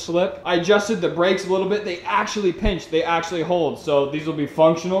they wouldn't slip. I adjusted the brakes a little bit. They actually pinch, they actually hold, so these will be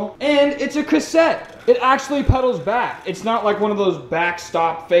functional. And it's a cassette. It actually pedals back. It's not like one of those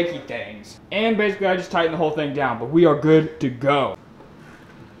backstop fakey things. And basically, I just tightened the whole thing down, but we are good to go.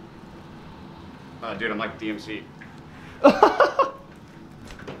 Dude, I'm like DMC.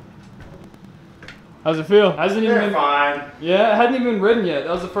 How's it feel? Hasn't even been fine. Yeah, it hadn't even been ridden yet.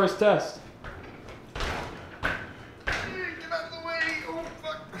 That was the first test. Get out of the way. Oh,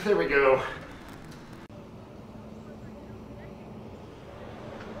 fuck. There we go.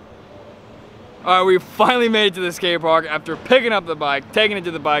 All right, we finally made it to the skate park after picking up the bike, taking it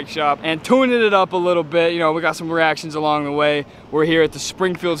to the bike shop, and tuning it up a little bit. You know, we got some reactions along the way. We're here at the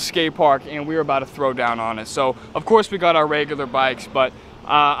Springfield skate park, and we're about to throw down on it. So, of course, we got our regular bikes, but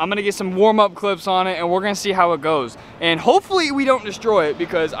I'm gonna get some warm-up clips on it, and we're gonna see how it goes. And hopefully we don't destroy it,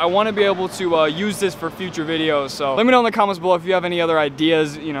 because I wanna be able to use this for future videos. So let me know in the comments below if you have any other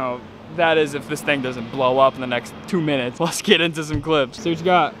ideas, you know, that is if this thing doesn't blow up in the next 2 minutes. Let's get into some clips. See what you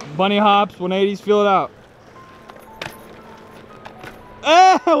got. Bunny hops, 180s, feel it out.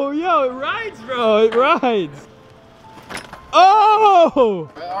 Oh, yo, it rides, bro, it rides. Oh!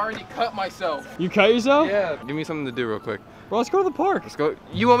 I already cut myself. You cut yourself? Yeah. Give me something to do real quick. Bro, let's go to the park. Let's go.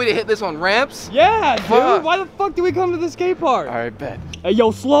 You want me to hit this on ramps? Yeah, dude. Fuck. Why the fuck do we come to the skate park? All right, bet. Hey,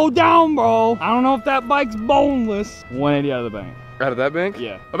 yo, slow down, bro. I don't know if that bike's boneless. 180 out of the bank. Out of that bank?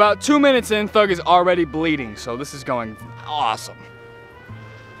 Yeah. About 2 minutes in, Thug is already bleeding, so this is going awesome.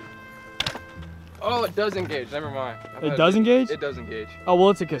 Oh, it does engage. Never mind. It does engage? It does engage. Oh,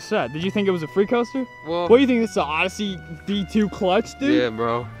 well, it's a cassette. Did you think it was a free coaster? Well, what do you think? This is an Odyssey V2 clutch, dude? Yeah,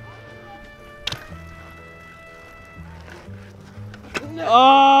 bro.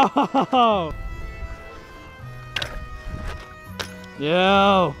 Oh!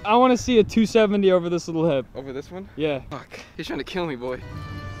 Yo, I want to see a 270 over this little hip. Over this one? Yeah. Fuck. He's trying to kill me, boy.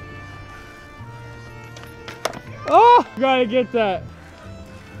 Oh! You gotta get that.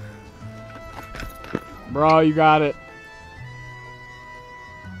 Bro, you got it.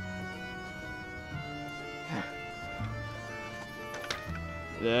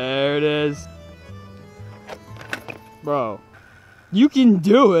 There it is. Bro. You can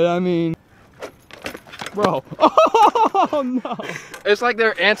do it, I mean. Bro. Oh no. It's like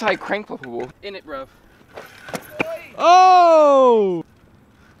they're anti-crank flippable. In it, bro. Oh!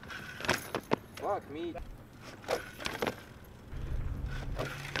 Fuck me.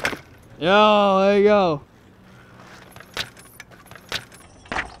 Yo, there you go.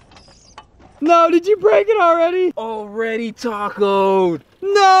 No, did you break it already? Already tacoed.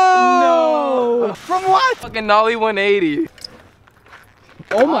 No! From what? Fucking nollie 180.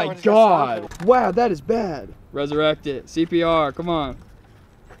 Oh my god. Wow, that is bad. Resurrect it. CPR, come on.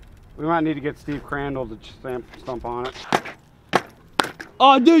 We might need to get Steve Crandall to stump on it.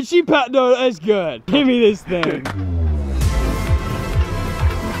 Oh, dude, no, that's good. Give me this thing.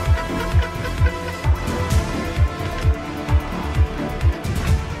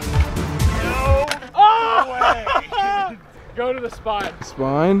 Go to the spine.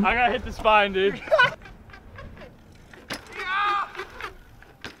 Spine? I gotta hit the spine, dude.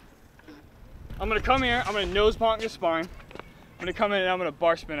 I'm gonna come here, I'm gonna nose bonk your spine. I'm gonna come in and I'm gonna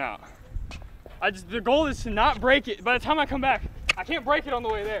bar spin out. The goal is to not break it. By the time I come back, I can't break it on the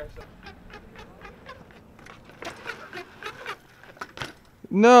way there. So.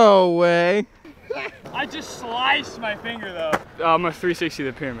 No way. I just sliced my finger though. I'm gonna 360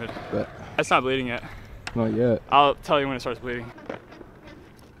 the pyramid. Bet. It's not bleeding yet. Not yet. I'll tell you when it starts bleeding.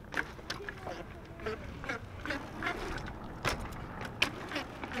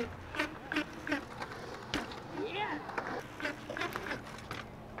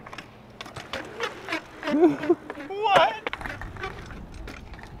 What?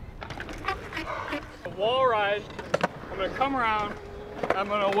 A wall ride. I'm gonna come around. I'm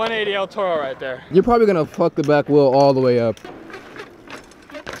gonna 180 El Toro right there. You're probably gonna fuck the back wheel all the way up.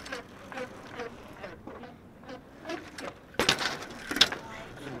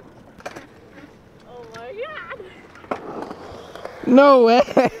 No way!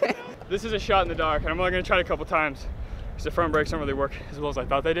 This is a shot in the dark, and I'm only gonna try it a couple times because the front brakes don't really work as well as I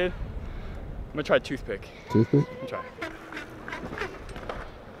thought they did. I'm gonna try toothpick. Toothpick? I'm try.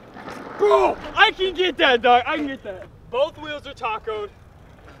 Bro, I can get that, dog. I can get that. Both wheels are tacoed,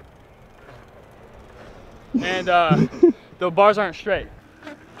 and the bars aren't straight.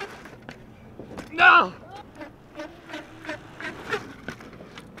 No!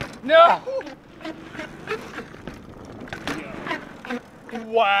 No!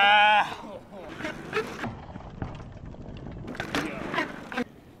 Wow!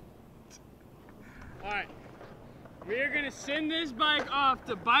 Alright, we are gonna send this bike off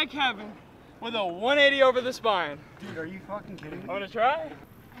to bike heaven with a 180 over the spine. Dude, are you fucking kidding me? I'm gonna try.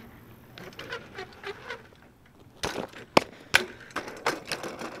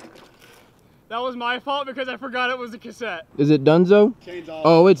 That was my fault because I forgot it was a cassette. Is it Dunzo?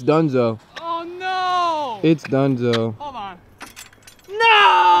 Oh, it's Dunzo. Oh no! It's Dunzo. Hold on.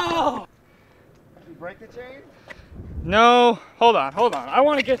 No! Did you break the chain? No, hold on. I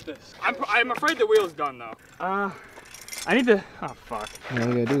want to get this. I'm afraid the wheel's done though. I need to, oh fuck. All you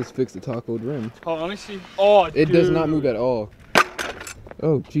gotta do is fix the tacoed rim. Hold on, let me see. Oh, it dude. does not move at all.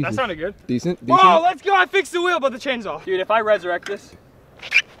 Oh, Jesus. That sounded good. Decent. Whoa, let's go. I fixed the wheel, but the chain's off. Dude, if I resurrect this,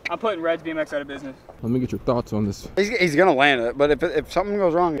 I'm putting Red's BMX out of business. Let me get your thoughts on this. He's gonna land it, but if something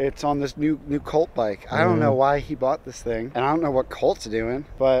goes wrong, it's on this new Colt bike. I don't know why he bought this thing, and I don't know what Colt's doing,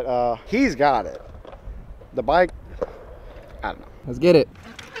 but he's got it. The bike, I don't know. Let's get it.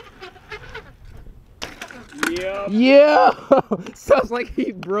 Yep. Yeah. Sounds like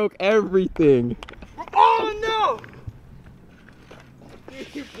he broke everything. Oh no!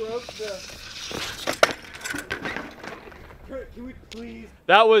 He broke the. Can we please?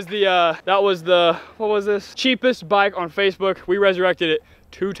 That was the what was this? Cheapest bike on Facebook. We resurrected it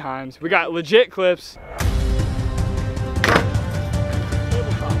 2 times. We got legit clips.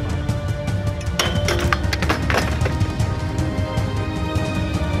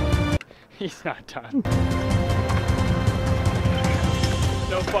 He's not done.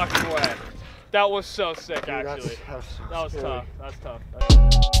 No fucking way. That was so sick, actually. That was tough. That's tough.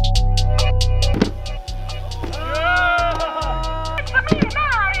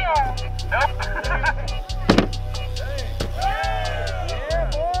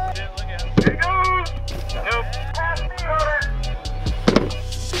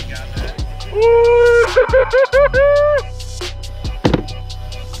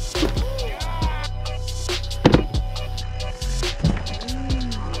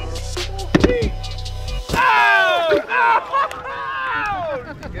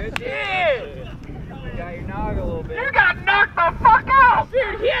 Good shit! You got your nog a little bit. You got knocked the fuck out!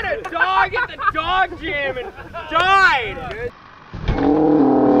 Dude, he had a dog at the dog gym and died! Good.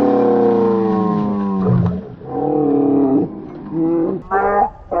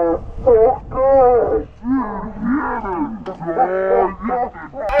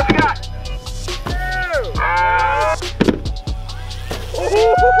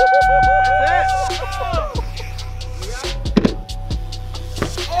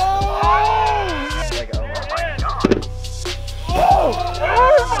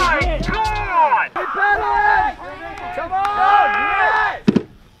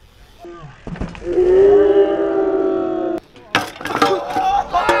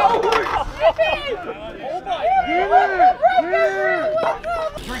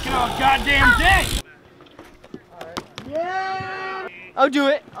 Drinking all goddamn day! Yeah! I'll do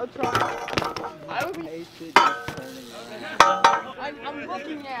it. I'll try. I would be. I'm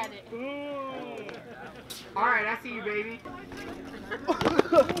looking at it. Alright, I see you, baby.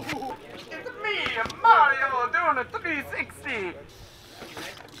 It's me, Mario, doing a 360.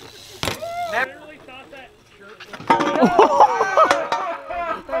 Never really thought that shirt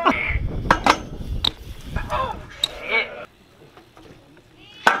Oh, shit.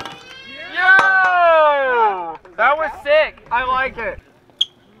 Yo! That was sick. I like it.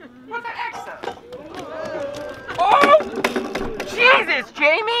 What the extra? Oh! Jesus,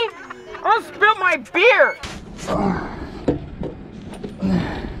 Jamie! I almost spilled my beer!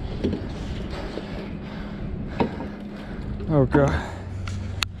 Oh god.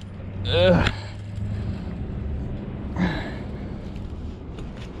 Ugh.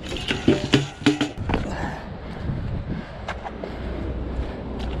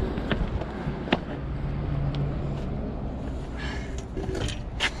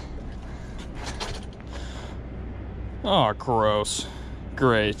 Oh, gross.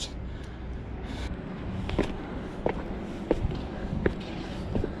 Great.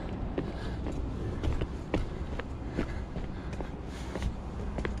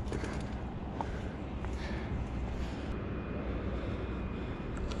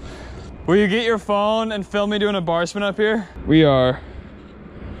 Will you get your phone and film me doing a bar spin up here? We are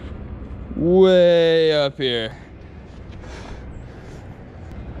way up here.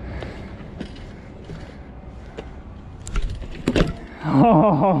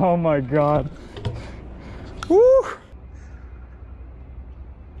 Oh my god. Woo!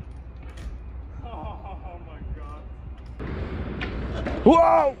 Oh my god.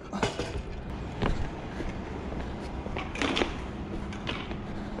 Whoa!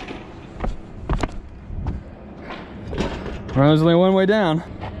 Well, there's only one way down.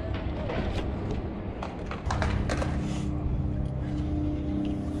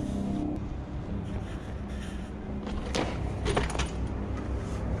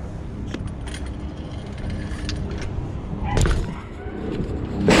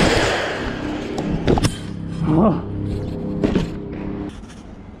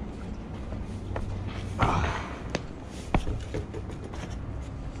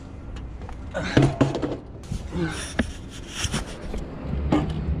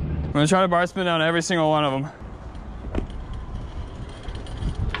 I'm gonna try to bar spin down every single one of them.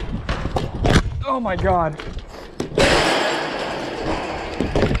 Oh my god.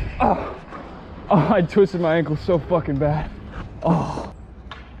 Oh, I twisted my ankle so fucking bad. Oh.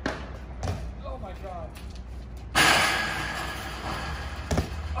 Oh my God.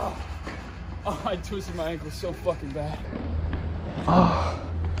 Oh, I twisted my ankle so fucking bad. Oh.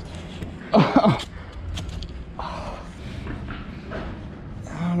 Oh.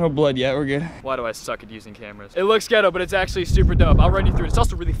 No blood yet, we're good. Why do I suck at using cameras? It looks ghetto, but it's actually super dope. I'll run you through it. It's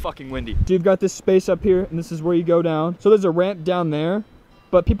also really fucking windy. So you've got this space up here, and this is where you go down. So there's a ramp down there,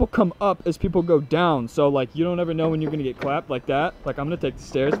 but people come up as people go down. So like, you don't ever know when you're gonna get clapped like that. Like, I'm gonna take the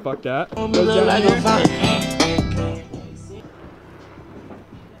stairs, fuck that. Goes down here.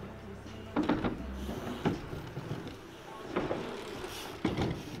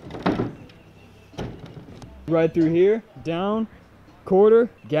 Right through here, down, quarter,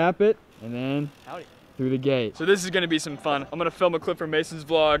 gap it, and then through the gate. So this is gonna be some fun. I'm gonna film a clip from Mason's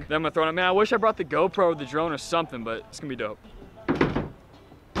vlog, then I'm gonna throw it on. Man, I wish I brought the GoPro or the drone or something, but it's gonna be dope.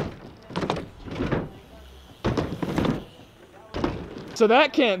 So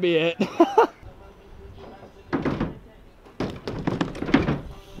that can't be it.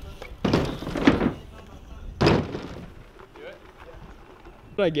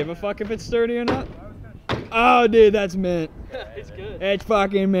 Do I give a fuck if it's sturdy or not? Oh, dude, that's mint. It's good. It's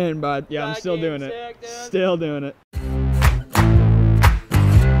fucking mint, bud. Yeah, I'm still doing it. Still doing it.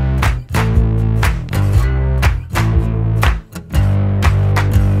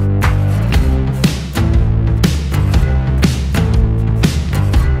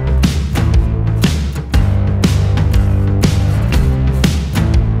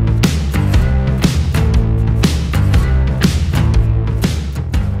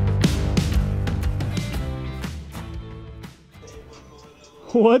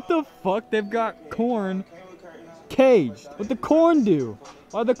 What the fuck? They've got corn caged. What'd the corn do?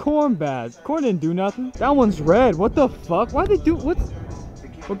 Why the corn bad? Corn didn't do nothing. That one's red. What the fuck? Why they do what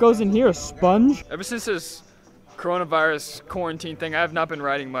goes in here? A sponge? Ever since this coronavirus quarantine thing, I have not been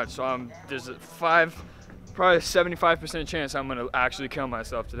riding much. So there's a probably 75% chance I'm gonna actually kill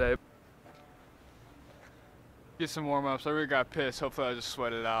myself today. Get some warm-ups. I really got pissed. Hopefully I just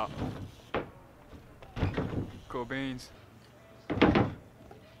sweat it out. Cool beans.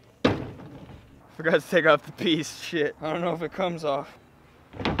 Forgot to take off the piece. Shit. I don't know if it comes off.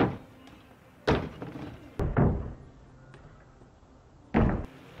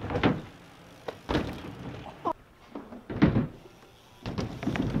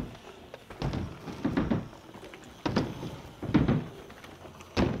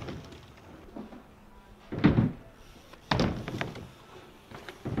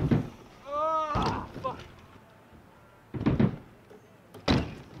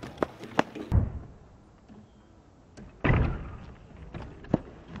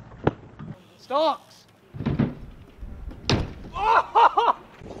 Stalks! Oh!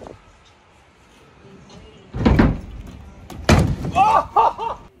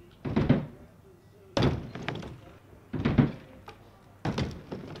 Oh!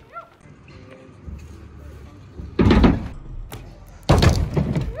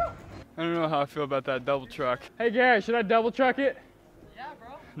 I don't know how I feel about that double truck. Hey Gary, should I double truck it? Yeah,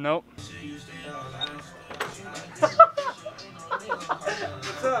 bro. Nope.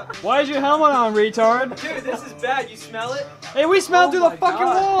 What's up? Why is your helmet on, retard? Dude, this is bad. You smell it? Hey, we smell through the fucking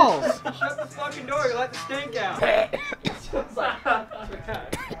walls. Shut the fucking door. You let the stink out.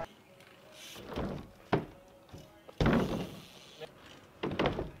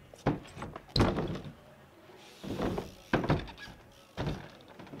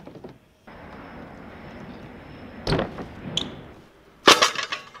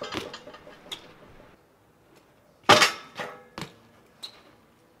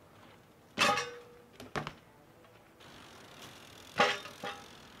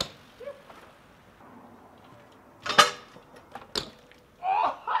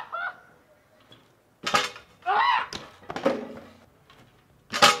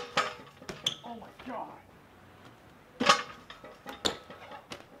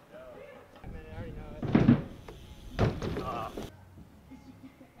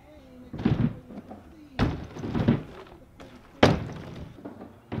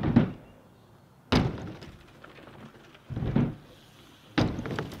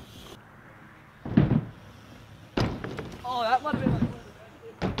 Oh, that might have been like...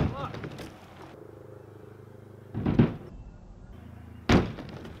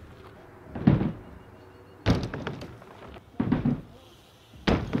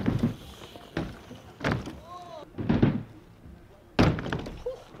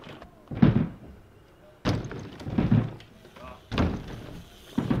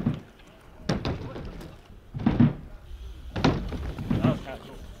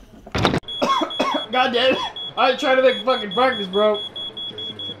 God damn it. I was trying to make fucking breakfast, bro.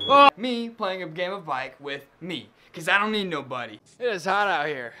 Me playing a game of bike with me, because I don't need nobody. It is hot out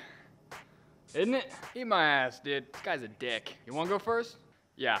here. Isn't it? Eat my ass, dude. This guy's a dick. You wanna go first?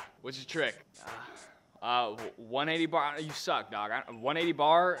 Yeah, what's your trick? 180 bar, you suck, dog. 180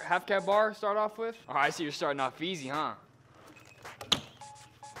 bar, half cab bar, start off with? All right, I see you're starting off easy, huh?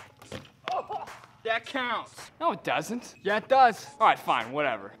 Oh, that counts. No, it doesn't. Yeah, it does. All right, fine,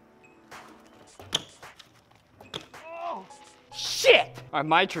 whatever. Oh, shit! All right,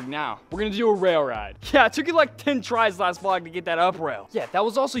 my trick now. We're gonna do a rail ride. Yeah, it took you like 10 tries last vlog to get that up rail. Yeah, that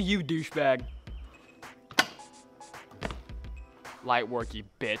was also you, douchebag. Light work, you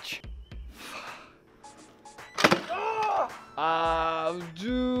bitch.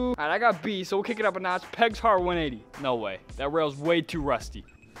 Alright, I got B, so we'll kick it up a notch. Pegs hard 180. No way. That rail's way too rusty.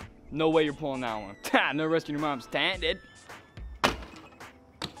 No way you're pulling that one. No resting your mom's standard.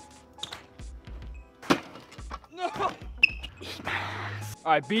 No!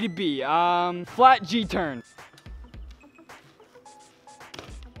 Alright, B to B. Flat G turn.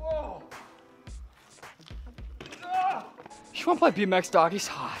 Whoa. You wanna play BMX, dog? He's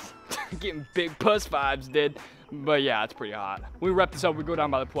hot. Getting big puss vibes, dude. But yeah, it's pretty hot. When we wrap this up, we go down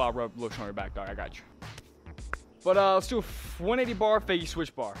by the pool. I'll rub lotion on your back, dog. I got you. But let's do a 180 bar, fakey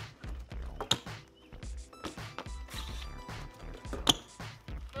switch bar.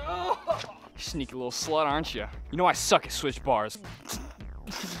 Sneaky little slut, aren't you? You know I suck at switch bars.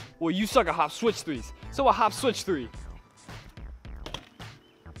 Well, you suck at hop switch threes. So a hop switch three.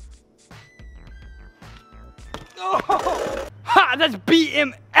 Oh! Ha! That's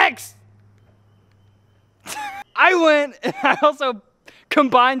BMX! I went and I also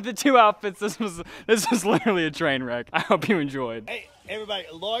combined the two outfits. This was literally a train wreck. I hope you enjoyed. Hey, everybody,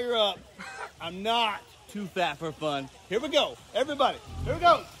 lawyer up. I'm not too fat for fun. Here we go, everybody. Here we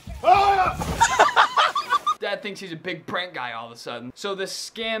go. Dad thinks he's a big prank guy all of a sudden. So this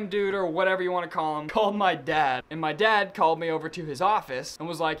scam dude, or whatever you want to call him, called my dad. And my dad called me over to his office and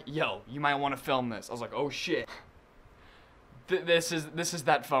was like, yo, you might want to film this. I was like, oh shit. This is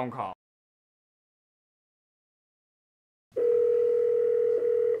that phone call.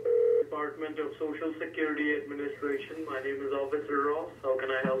 Department of Social Security Administration. My name is Officer Ross. How can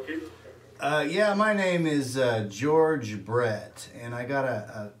I help you? Yeah, my name is George Brett, and I got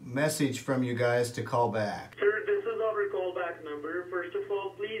a message from you guys to call back. Sir, this is our callback number. First of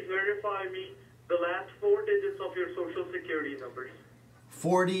all, please verify me the last 4 digits of your Social Security numbers.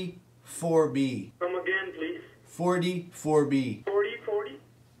 44B. Come again, please. 44B. 4040?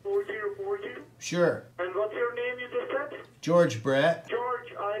 4040? Sure. And what's your name you just said? George Brett.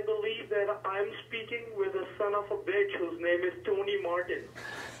 George, I believe that I'm speaking with a son of a bitch whose name is Tony Martin.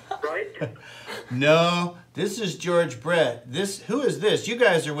 Right? No, this is George Brett. Who is this? You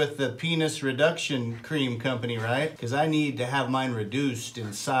guys are with the penis reduction cream company, right? Because I need to have mine reduced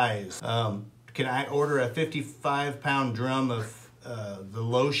in size. Can I order a 55-pound drum of the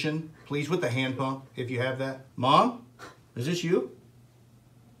lotion, please, with the hand pump, if you have that? Mom, is this you?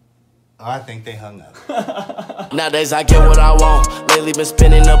 Oh, I think they hung up. Nowadays I get what I want. Lately been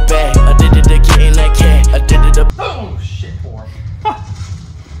spinning the bag. Addicted to getting that cat. Addicted to. Oh shit, poor.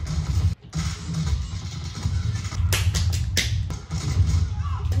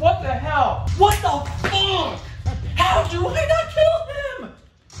 What the hell? What the fuck? How do I not kill him?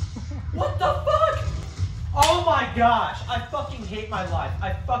 What the fuck? Oh my gosh, I fucking hate my life.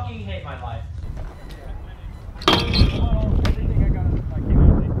 I fucking hate my life.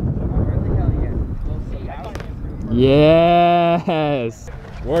 Yes!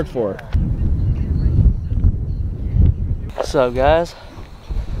 Work for it. What's up, guys?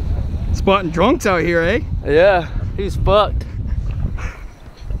 Spotting drunks out here, eh? Yeah, he's fucked.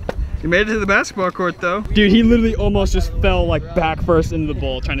 You made it to the basketball court, though. Dude, he literally almost just fell like back first into the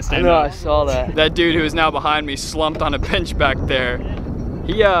bowl trying to stand up. I know, I saw that. That dude who is now behind me slumped on a bench back there.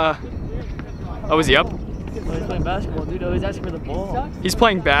 He, oh, is he up? Oh, he's playing basketball, dude. Oh, he's asking for the ball. He's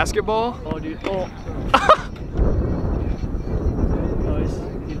playing basketball? Oh, dude. Oh. Oh, he's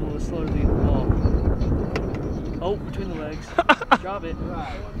getting a little slower to the ball. Oh, between the legs. Drop it.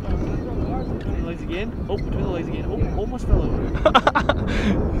 Between the legs again. Oh, between the legs again. Oh, almost fell over.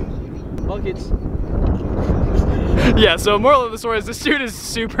 Buckets. Yeah, so moral of the story is this dude is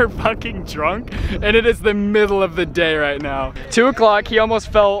super fucking drunk, and it is the middle of the day right now. 2 o'clock, he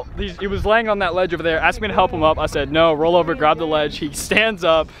almost fell, he was laying on that ledge over there, asked me to help him up. I said, no, roll over, grab the ledge. He stands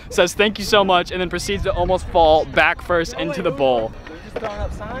up, says thank you so much, and then proceeds to almost fall back first into the bowl. Throwing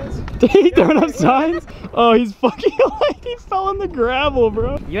up signs? Did he throwing up signs? Oh, he's fucking like, he fell in the gravel,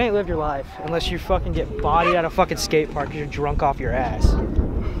 bro. You ain't lived your life unless you fucking get bodied at a fucking skate park because you're drunk off your ass.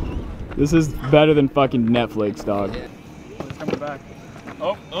 This is better than fucking Netflix, dog. It's coming back.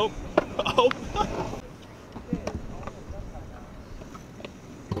 Oh, oh, oh.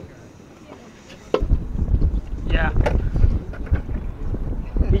 Yeah.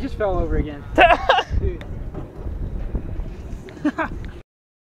 He just fell over again.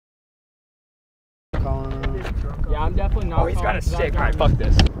 Yeah, I'm definitely not. Oh, he's got a stick. Alright, fuck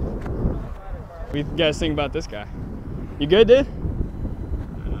this. What do you guys think about this guy? You good, dude?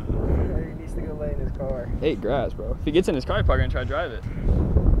 He needs to go lay in his car. Ate grass, bro. If he gets in his car, he's probably gonna try to drive it.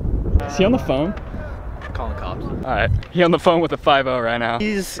 Is he on the phone? Calling the cops. Alright, he on the phone with a 5-0 right now.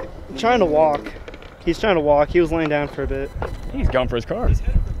 He's trying to walk. He's trying to walk. He was laying down for a bit. He's going for his car. I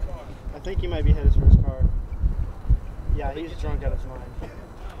think he might be headed for his car. Yeah, he's drunk out of his mind.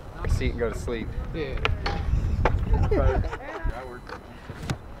 Seat and go to sleep. Yeah.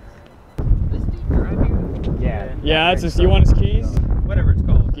 Yeah, that's just, you want his keys? Whatever it's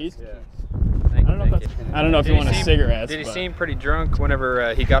called. Keys? Yeah. I don't know if you want his cigarettes. Did he but... seem pretty drunk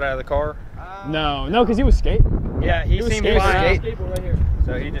whenever he got out of the car? No, because he was skating. Yeah, he seemed fine. Right here.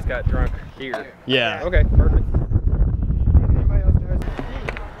 So he just got drunk here. Yeah. Okay, perfect.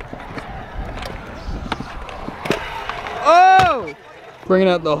 Oh! Bringing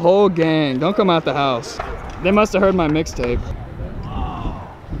out the whole gang. Don't come out the house. They must have heard my mixtape.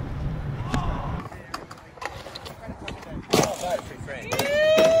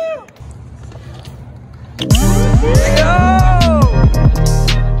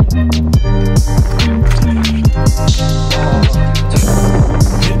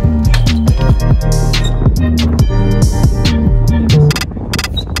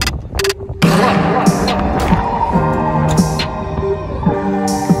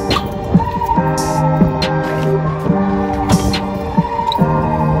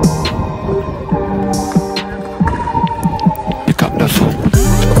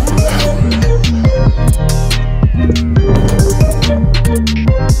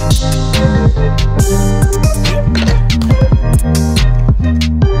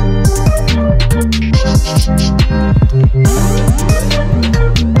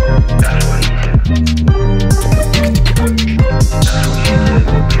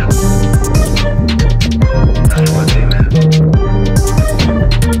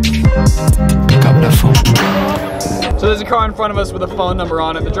 So there's a car in front of us with a phone number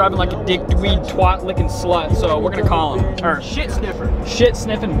on it. They're driving like a dickweed twat licking slut, so we're gonna call him. Or shit sniffer. Shit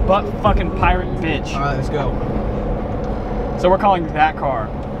sniffing butt fucking pirate bitch. Alright, let's go. So we're calling that car.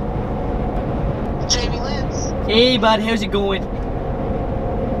 Jamie Lynn's. Hey bud, how's it going?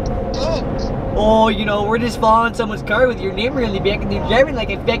 Good. Oh, you know, we're just following someone's car with your name in the back and they're driving like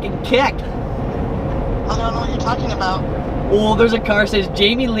a fucking kick. I don't know what you're talking about. Oh, there's a car that says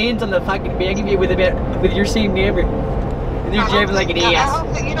Jamie Lynn's on the fucking back of it with your same number. And they're driving like an ass. I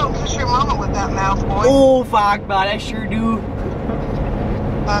hope that you don't kiss your mama with that mouth, boy. Oh, fuck, bud, I sure do.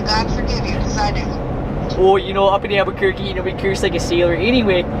 God forgive you, because I do. Oh, you know, up in Albuquerque, you know, we curse like a sailor.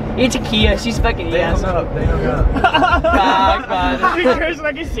 Anyway, it's a Kia. She's fucking ass. They don't know. Fuck, bud. We curse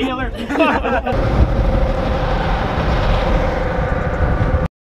like a sailor.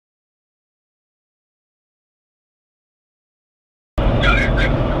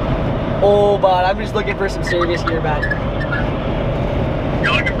 Oh, bud, I'm just looking for some service here, bud.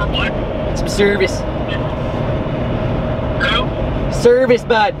 You're looking for what? Some service. Who? Service,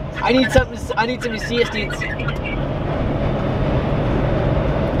 bud. I need some assistance. I don't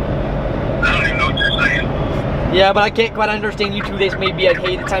even know what you're saying. Yeah, but I can't quite understand you two. This may be a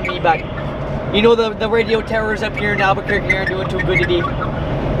hey, it's on me, bud. You know the radio towers up here in Albuquerque aren't doing too good today.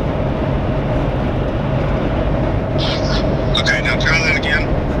 Okay, now try that again.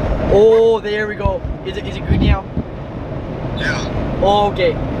 Oh, there we go. Is it good now? Yeah.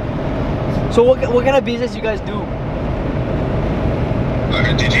 Okay. So what kind of business you guys do?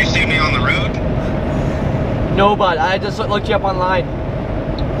 Okay, did you see me on the road? No, bud. I just looked you up online.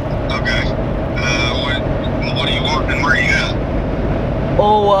 Okay. What do you want and where are you at?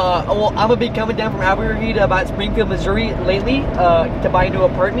 Oh, well, I'm a big coming down from Albuquerque to about Springfield, Missouri lately to buy a new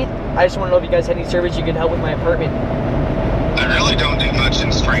apartment. I just want to know if you guys had any service you could help with my apartment. I really don't do much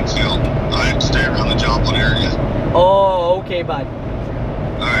in Springfield. I stay around the Joplin area. Oh, okay, bud.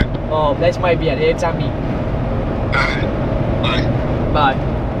 Alright. Oh, that's my bad. It's on me. Alright. Bye. Bye.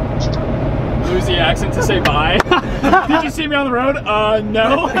 Lose the accent to say bye. Did you see me on the road?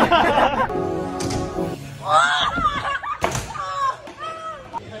 No.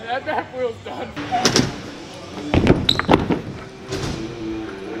 That back wheel's done.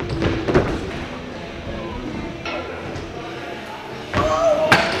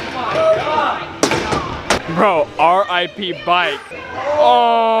 Bro, RIP bike.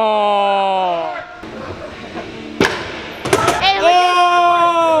 Oh.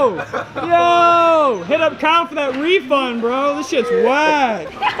 Yo, hit up Kyle for that refund, bro. This shit's whack.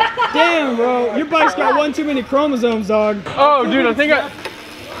 Damn, bro. Your bike's got one too many chromosomes, dog. Oh, dude, I think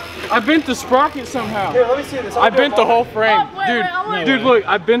I bent the sprocket somehow. Here, let me see this. I bent the whole frame. Wait, Dude, look,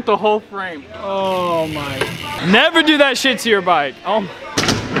 I bent the whole frame. Oh my. Never do that shit to your bike. Oh.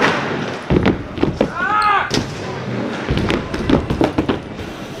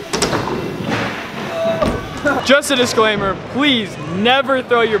 Just a disclaimer, please never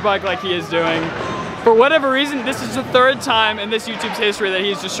throw your bike like he is doing. For whatever reason, this is the third time in this YouTube's history that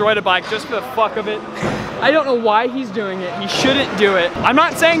he's destroyed a bike just for the fuck of it. I don't know why he's doing it. He shouldn't do it. I'm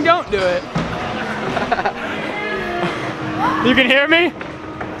not saying don't do it. You can hear me?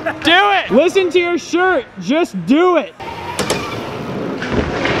 Do it! Listen to your shirt. Just do it.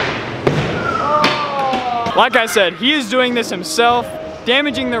 Like I said, he is doing this himself.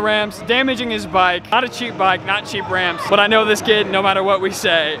 Damaging the ramps, damaging his bike. Not a cheap bike, not cheap ramps. But I know this kid, no matter what we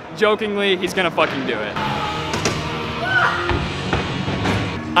say, jokingly, he's gonna fucking do it.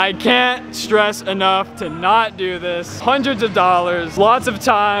 I can't stress enough to not do this. Hundreds of dollars, lots of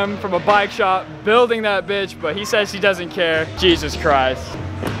time from a bike shop building that bitch, but he says he doesn't care. Jesus Christ.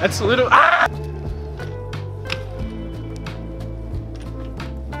 That's a little, ah!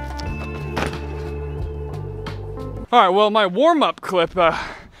 All right, well, my warm-up clip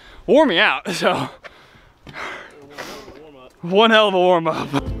wore me out, so. One hell of a warm-up.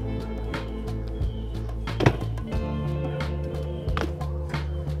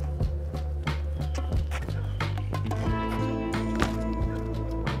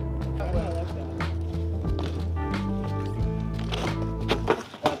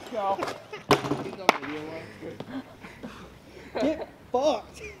 Get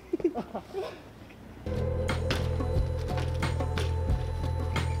fucked.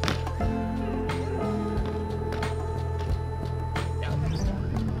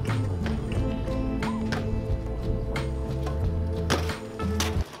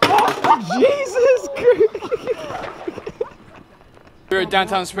 Jesus Christ. We're at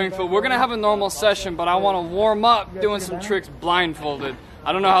downtown Springfield. We're gonna have a normal session, but I wanna warm up doing some tricks blindfolded.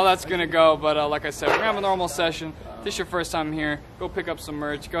 I don't know how that's gonna go, but like I said, we're gonna have a normal session. If this is your first time here, go pick up some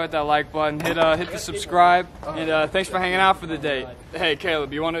merch, go hit that like button, hit the subscribe, and thanks for hanging out for the day. Hey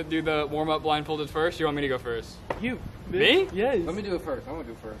Caleb, you wanna do the warm up blindfolded first, or you want me to go first? You. Me? Yes. Let me do it first. I'm gonna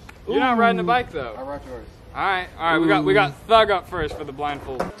do it first. You're not riding the bike though. I'll ride yours. Alright, we got Thug up first for the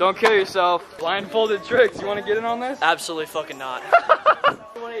blindfold. Don't kill yourself. Blindfolded tricks, you wanna get in on this? Absolutely fucking not.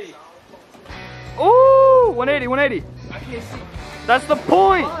 180. Ooh, 180, 180. I can't see. That's the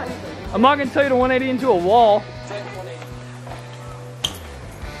point. I'm not gonna tell you to 180 into a wall.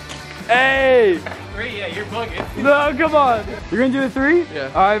 Hey! 3, yeah, you're bugging. No, come on. You're gonna do a 3? Yeah.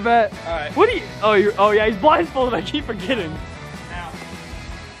 Alright, bet. Alright. What do you, oh yeah, he's blindfolded, I keep forgetting. Now.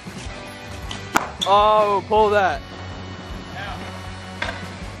 Oh, pull that. Now.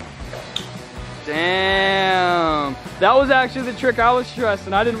 Damn. That was actually the trick I was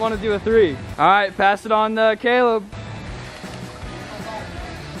stressing. I didn't want to do a 3. Alright, pass it on to Caleb.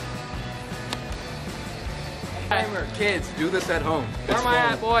 Kids, do this at home. Where am I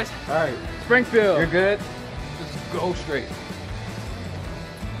at, boys? All right. Springfield. You're good. Just go straight.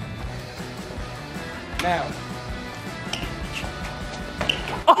 Now.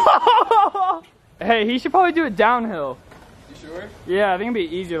 Hey, he should probably do it downhill. You sure? Yeah, I think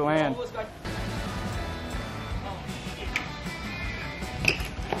it'd be easier to land.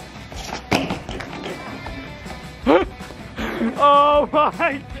 Oh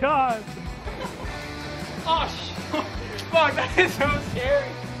my god. Oh, fuck, that is so scary.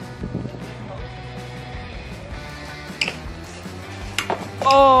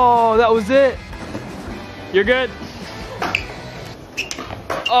 Oh, that was it. You're good.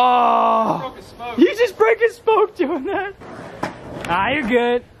 Oh, you just break his spoke doing that. Ah, you're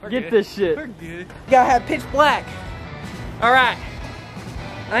good. Get this shit. We're good. You gotta have pitch black. All right.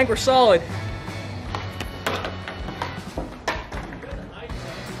 I think we're solid.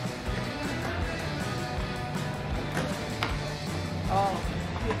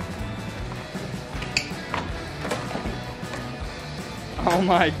 Oh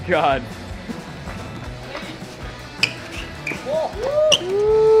my god.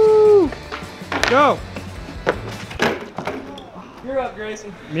 Woo. Go. You're up,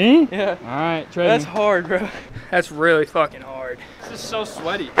 Grayson. Me? Yeah. All right, try That's me. hard, bro. That's really fucking hard. This is so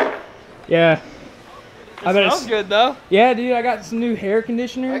sweaty. Yeah. It smells good though. Yeah, dude, I got some new hair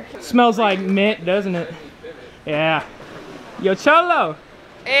conditioner. Smells like mint, doesn't it? Yeah. Yo, Cholo.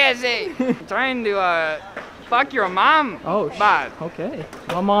 Easy. Trying to fuck your mom. Oh, bad. Okay.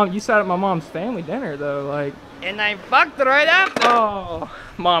 My mom, you sat at my mom's family dinner though. Like, And I fucked right after. Oh,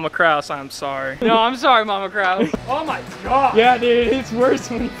 Mama Kraus, I'm sorry. No, I'm sorry, Mama Kraus. Oh my god. Yeah, dude, it's worse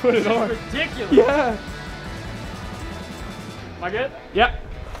when you put it on. Ridiculous. Yeah. Am I good? Yep.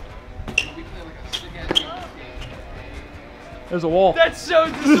 There's a wall. That's so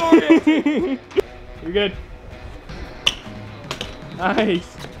disorienting. You're good.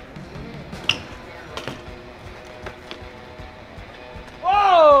 Nice.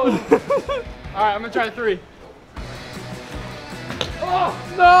 Whoa! Alright, I'm gonna try 3. Oh!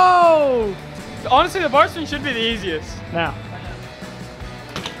 No! Honestly, the bar spin should be the easiest. Now.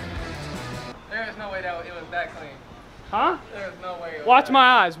 There is no way that it was that clean. Huh? There is no way. Watch my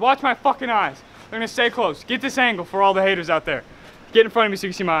eyes. Watch my fucking eyes. They're gonna stay close. Get this angle for all the haters out there. Get in front of me so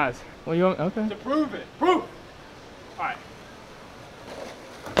you can see my eyes. Well, you want, okay. To prove it. Proof! Alright.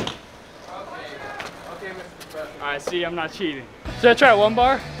 Okay, Mr. President. Alright, see, I'm not cheating. Should I try 1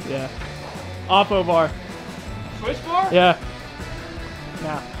 bar? Yeah. Oppo bar. Switch bar? Yeah.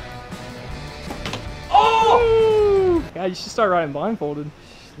 Now. Oh! God, you should start riding blindfolded.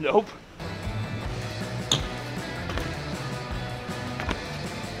 Nope.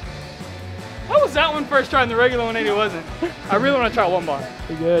 How was that one first try and the regular 180 wasn't? I really want to try 1 bar.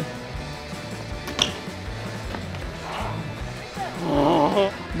 You're good.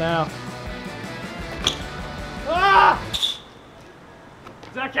 Now. Ah!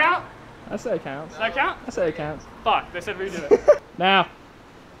 Does that count? I say it counts. Does that count? I say it counts. Fuck, they said redo it. Now.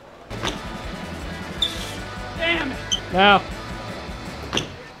 Damn it! Now.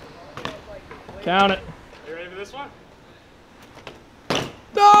 Count it. You ready for this one?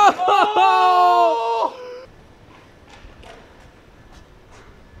 No! Oh!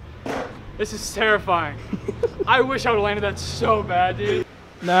 This is terrifying. I wish I would have landed that so bad, dude.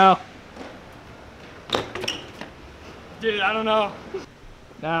 Now. Dude, I don't know.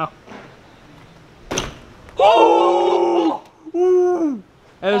 Now. Oh!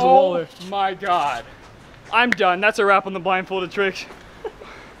 There's a wall there. My God. I'm done. That's a wrap on the blindfolded tricks.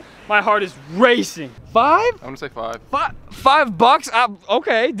 My heart is racing. 5? I'm gonna say 5. $5?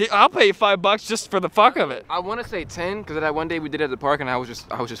 Okay, I'll pay you $5 just for the fuck of it. I want to say 10 because that one day we did it at the park and I was just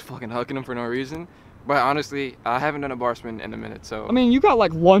fucking hucking them for no reason. But honestly, I haven't done a bar spin in a minute, so. I mean, you got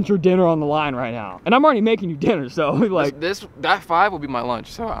like lunch or dinner on the line right now, and I'm already making you dinner, so like. That 5 will be my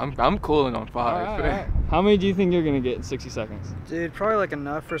lunch, so I'm cooling on 5. All right. How many do you think you're gonna get in 60 seconds? Dude, probably like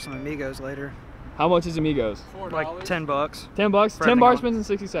enough for some amigos later. How much is amigos? Like $10. 10 bucks? 10 bar spins in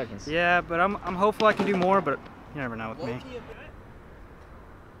 60 seconds. Yeah, but I'm hopeful I can do more, but you never know with me.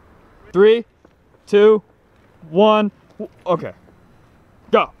 3, 2, 1. Okay.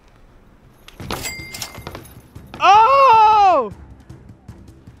 Go. Oh!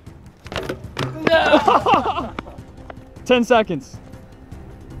 No! 10 seconds.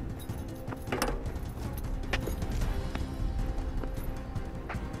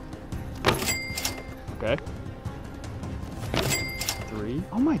 Okay. 3.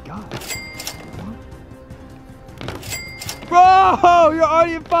 Oh my God. Bro, you're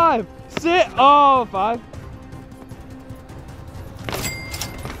already at 5. Sit. Oh, 5.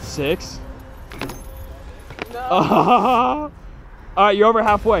 6. No. All right, you're over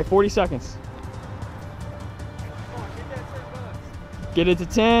halfway. 40 seconds. Get it to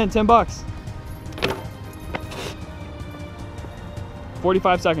 10. 10 bucks.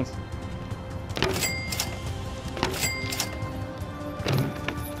 45 seconds.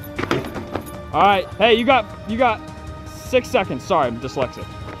 All right. Hey, you got 6 seconds. Sorry, I'm dyslexic.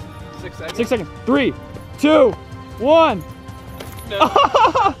 6 seconds. 6 seconds. 3, 2, 1. No.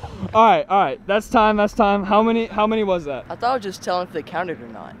 All right. That's time. How many was that? I thought I was just telling if they counted or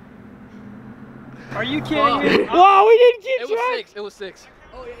not. Are you kidding me? Wow, we didn't keep track. It was 6.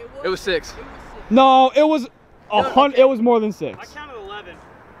 Oh, yeah, it was 6. No, it was 100. It was more than 6. I counted 11.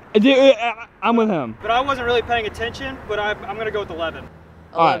 Dude, I'm with him. But I wasn't really paying attention, but I'm going to go with 11.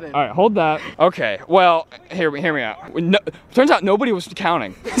 All right, hold that. Okay, well, hear me out. No, turns out nobody was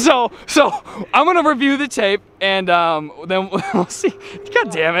counting. So I'm gonna review the tape and then we'll see.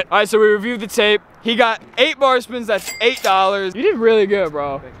 God damn it. All right, so we reviewed the tape. He got 8 bar spins, that's $8. You did really good,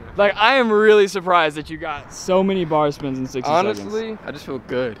 bro. Like, I am really surprised that you got so many bar spins in 60 seconds. Honestly, I just feel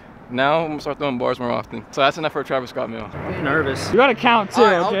good. Now I'm gonna start throwing bars more often. So that's enough for a Travis Scott meal. I'm nervous. You gotta count too,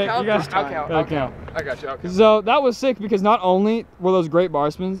 right, okay? I'll count I'll count. I got you. I'll count. So that was sick because not only were those great bar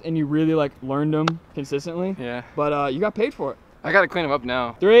spins and you really like learned them consistently, yeah, but you got paid for it. I gotta clean them up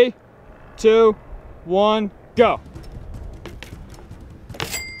now. 3, 2, 1, go.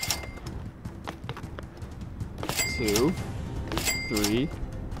 Two, 3,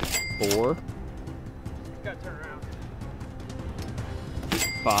 4. Gotta turn around.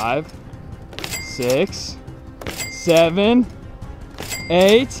 5, 6, 7,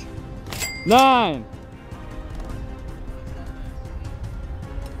 8, 9,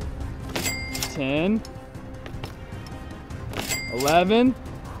 10, 11.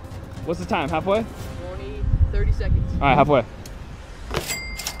 What's the time? Halfway? 30 seconds. All right, halfway.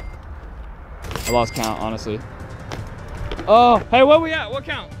 I lost count, honestly. Oh, hey, what we at? What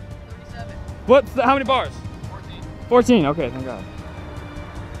count? 37. How many bars? 14. 14, okay, thank God.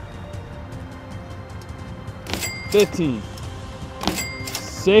 15.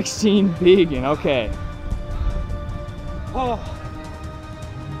 16 vegan, okay. Oh.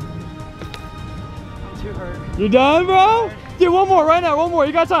 I'm too hurt. You done, bro? Dude, one more right now, one more,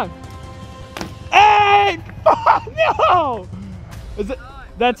 you got time. Hey! No! Is it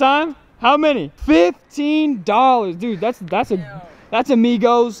that time? How many? $15, dude. That's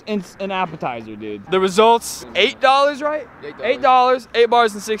amigos and an appetizer, dude. The results: $8, right? $8, 8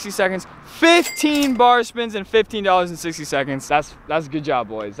 bars in 60 seconds. 15 bar spins and $15 in 60 seconds. That's a good job,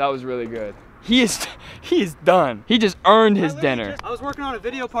 boys. That was really good. He is done. He just earned his dinner. I was working on a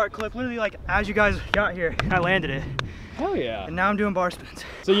video part clip, literally like as you guys got here, I landed it. Hell yeah. And now I'm doing bar spins.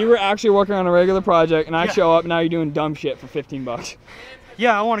 So you were actually working on a regular project, and I show up, and now you're doing dumb shit for 15 bucks.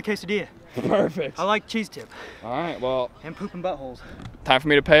 Yeah, I want a quesadilla. Perfect. I like cheese tip. All right, well. And pooping buttholes. Time for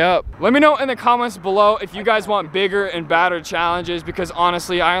me to pay up. Let me know in the comments below if you guys want bigger and badder challenges, because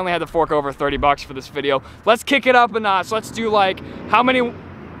honestly, I only had to fork over 30 bucks for this video. Let's kick it up a notch. Let's do like, how many,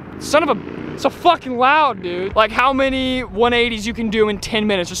 son of a, it's so fucking loud, dude. Like how many 180s you can do in 10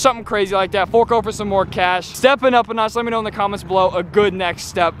 minutes or something crazy like that. Fork over some more cash. Stepping up a notch. Let me know in the comments below a good next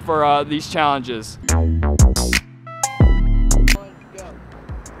step for these challenges.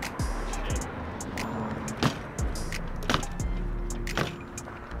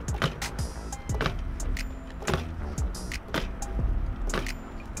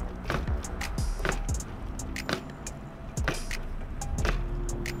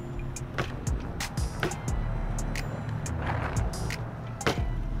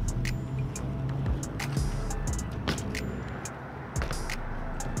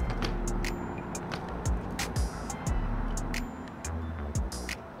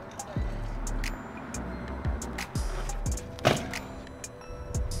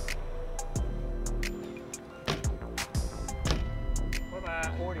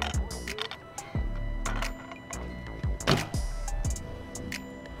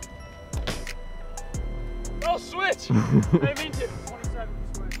 Oh, switch! I didn't mean to. 27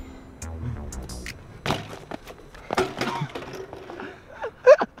 switch.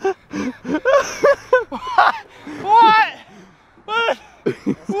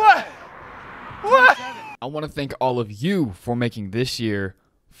 What? I want to thank all of you for making this year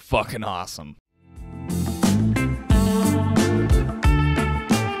fucking awesome.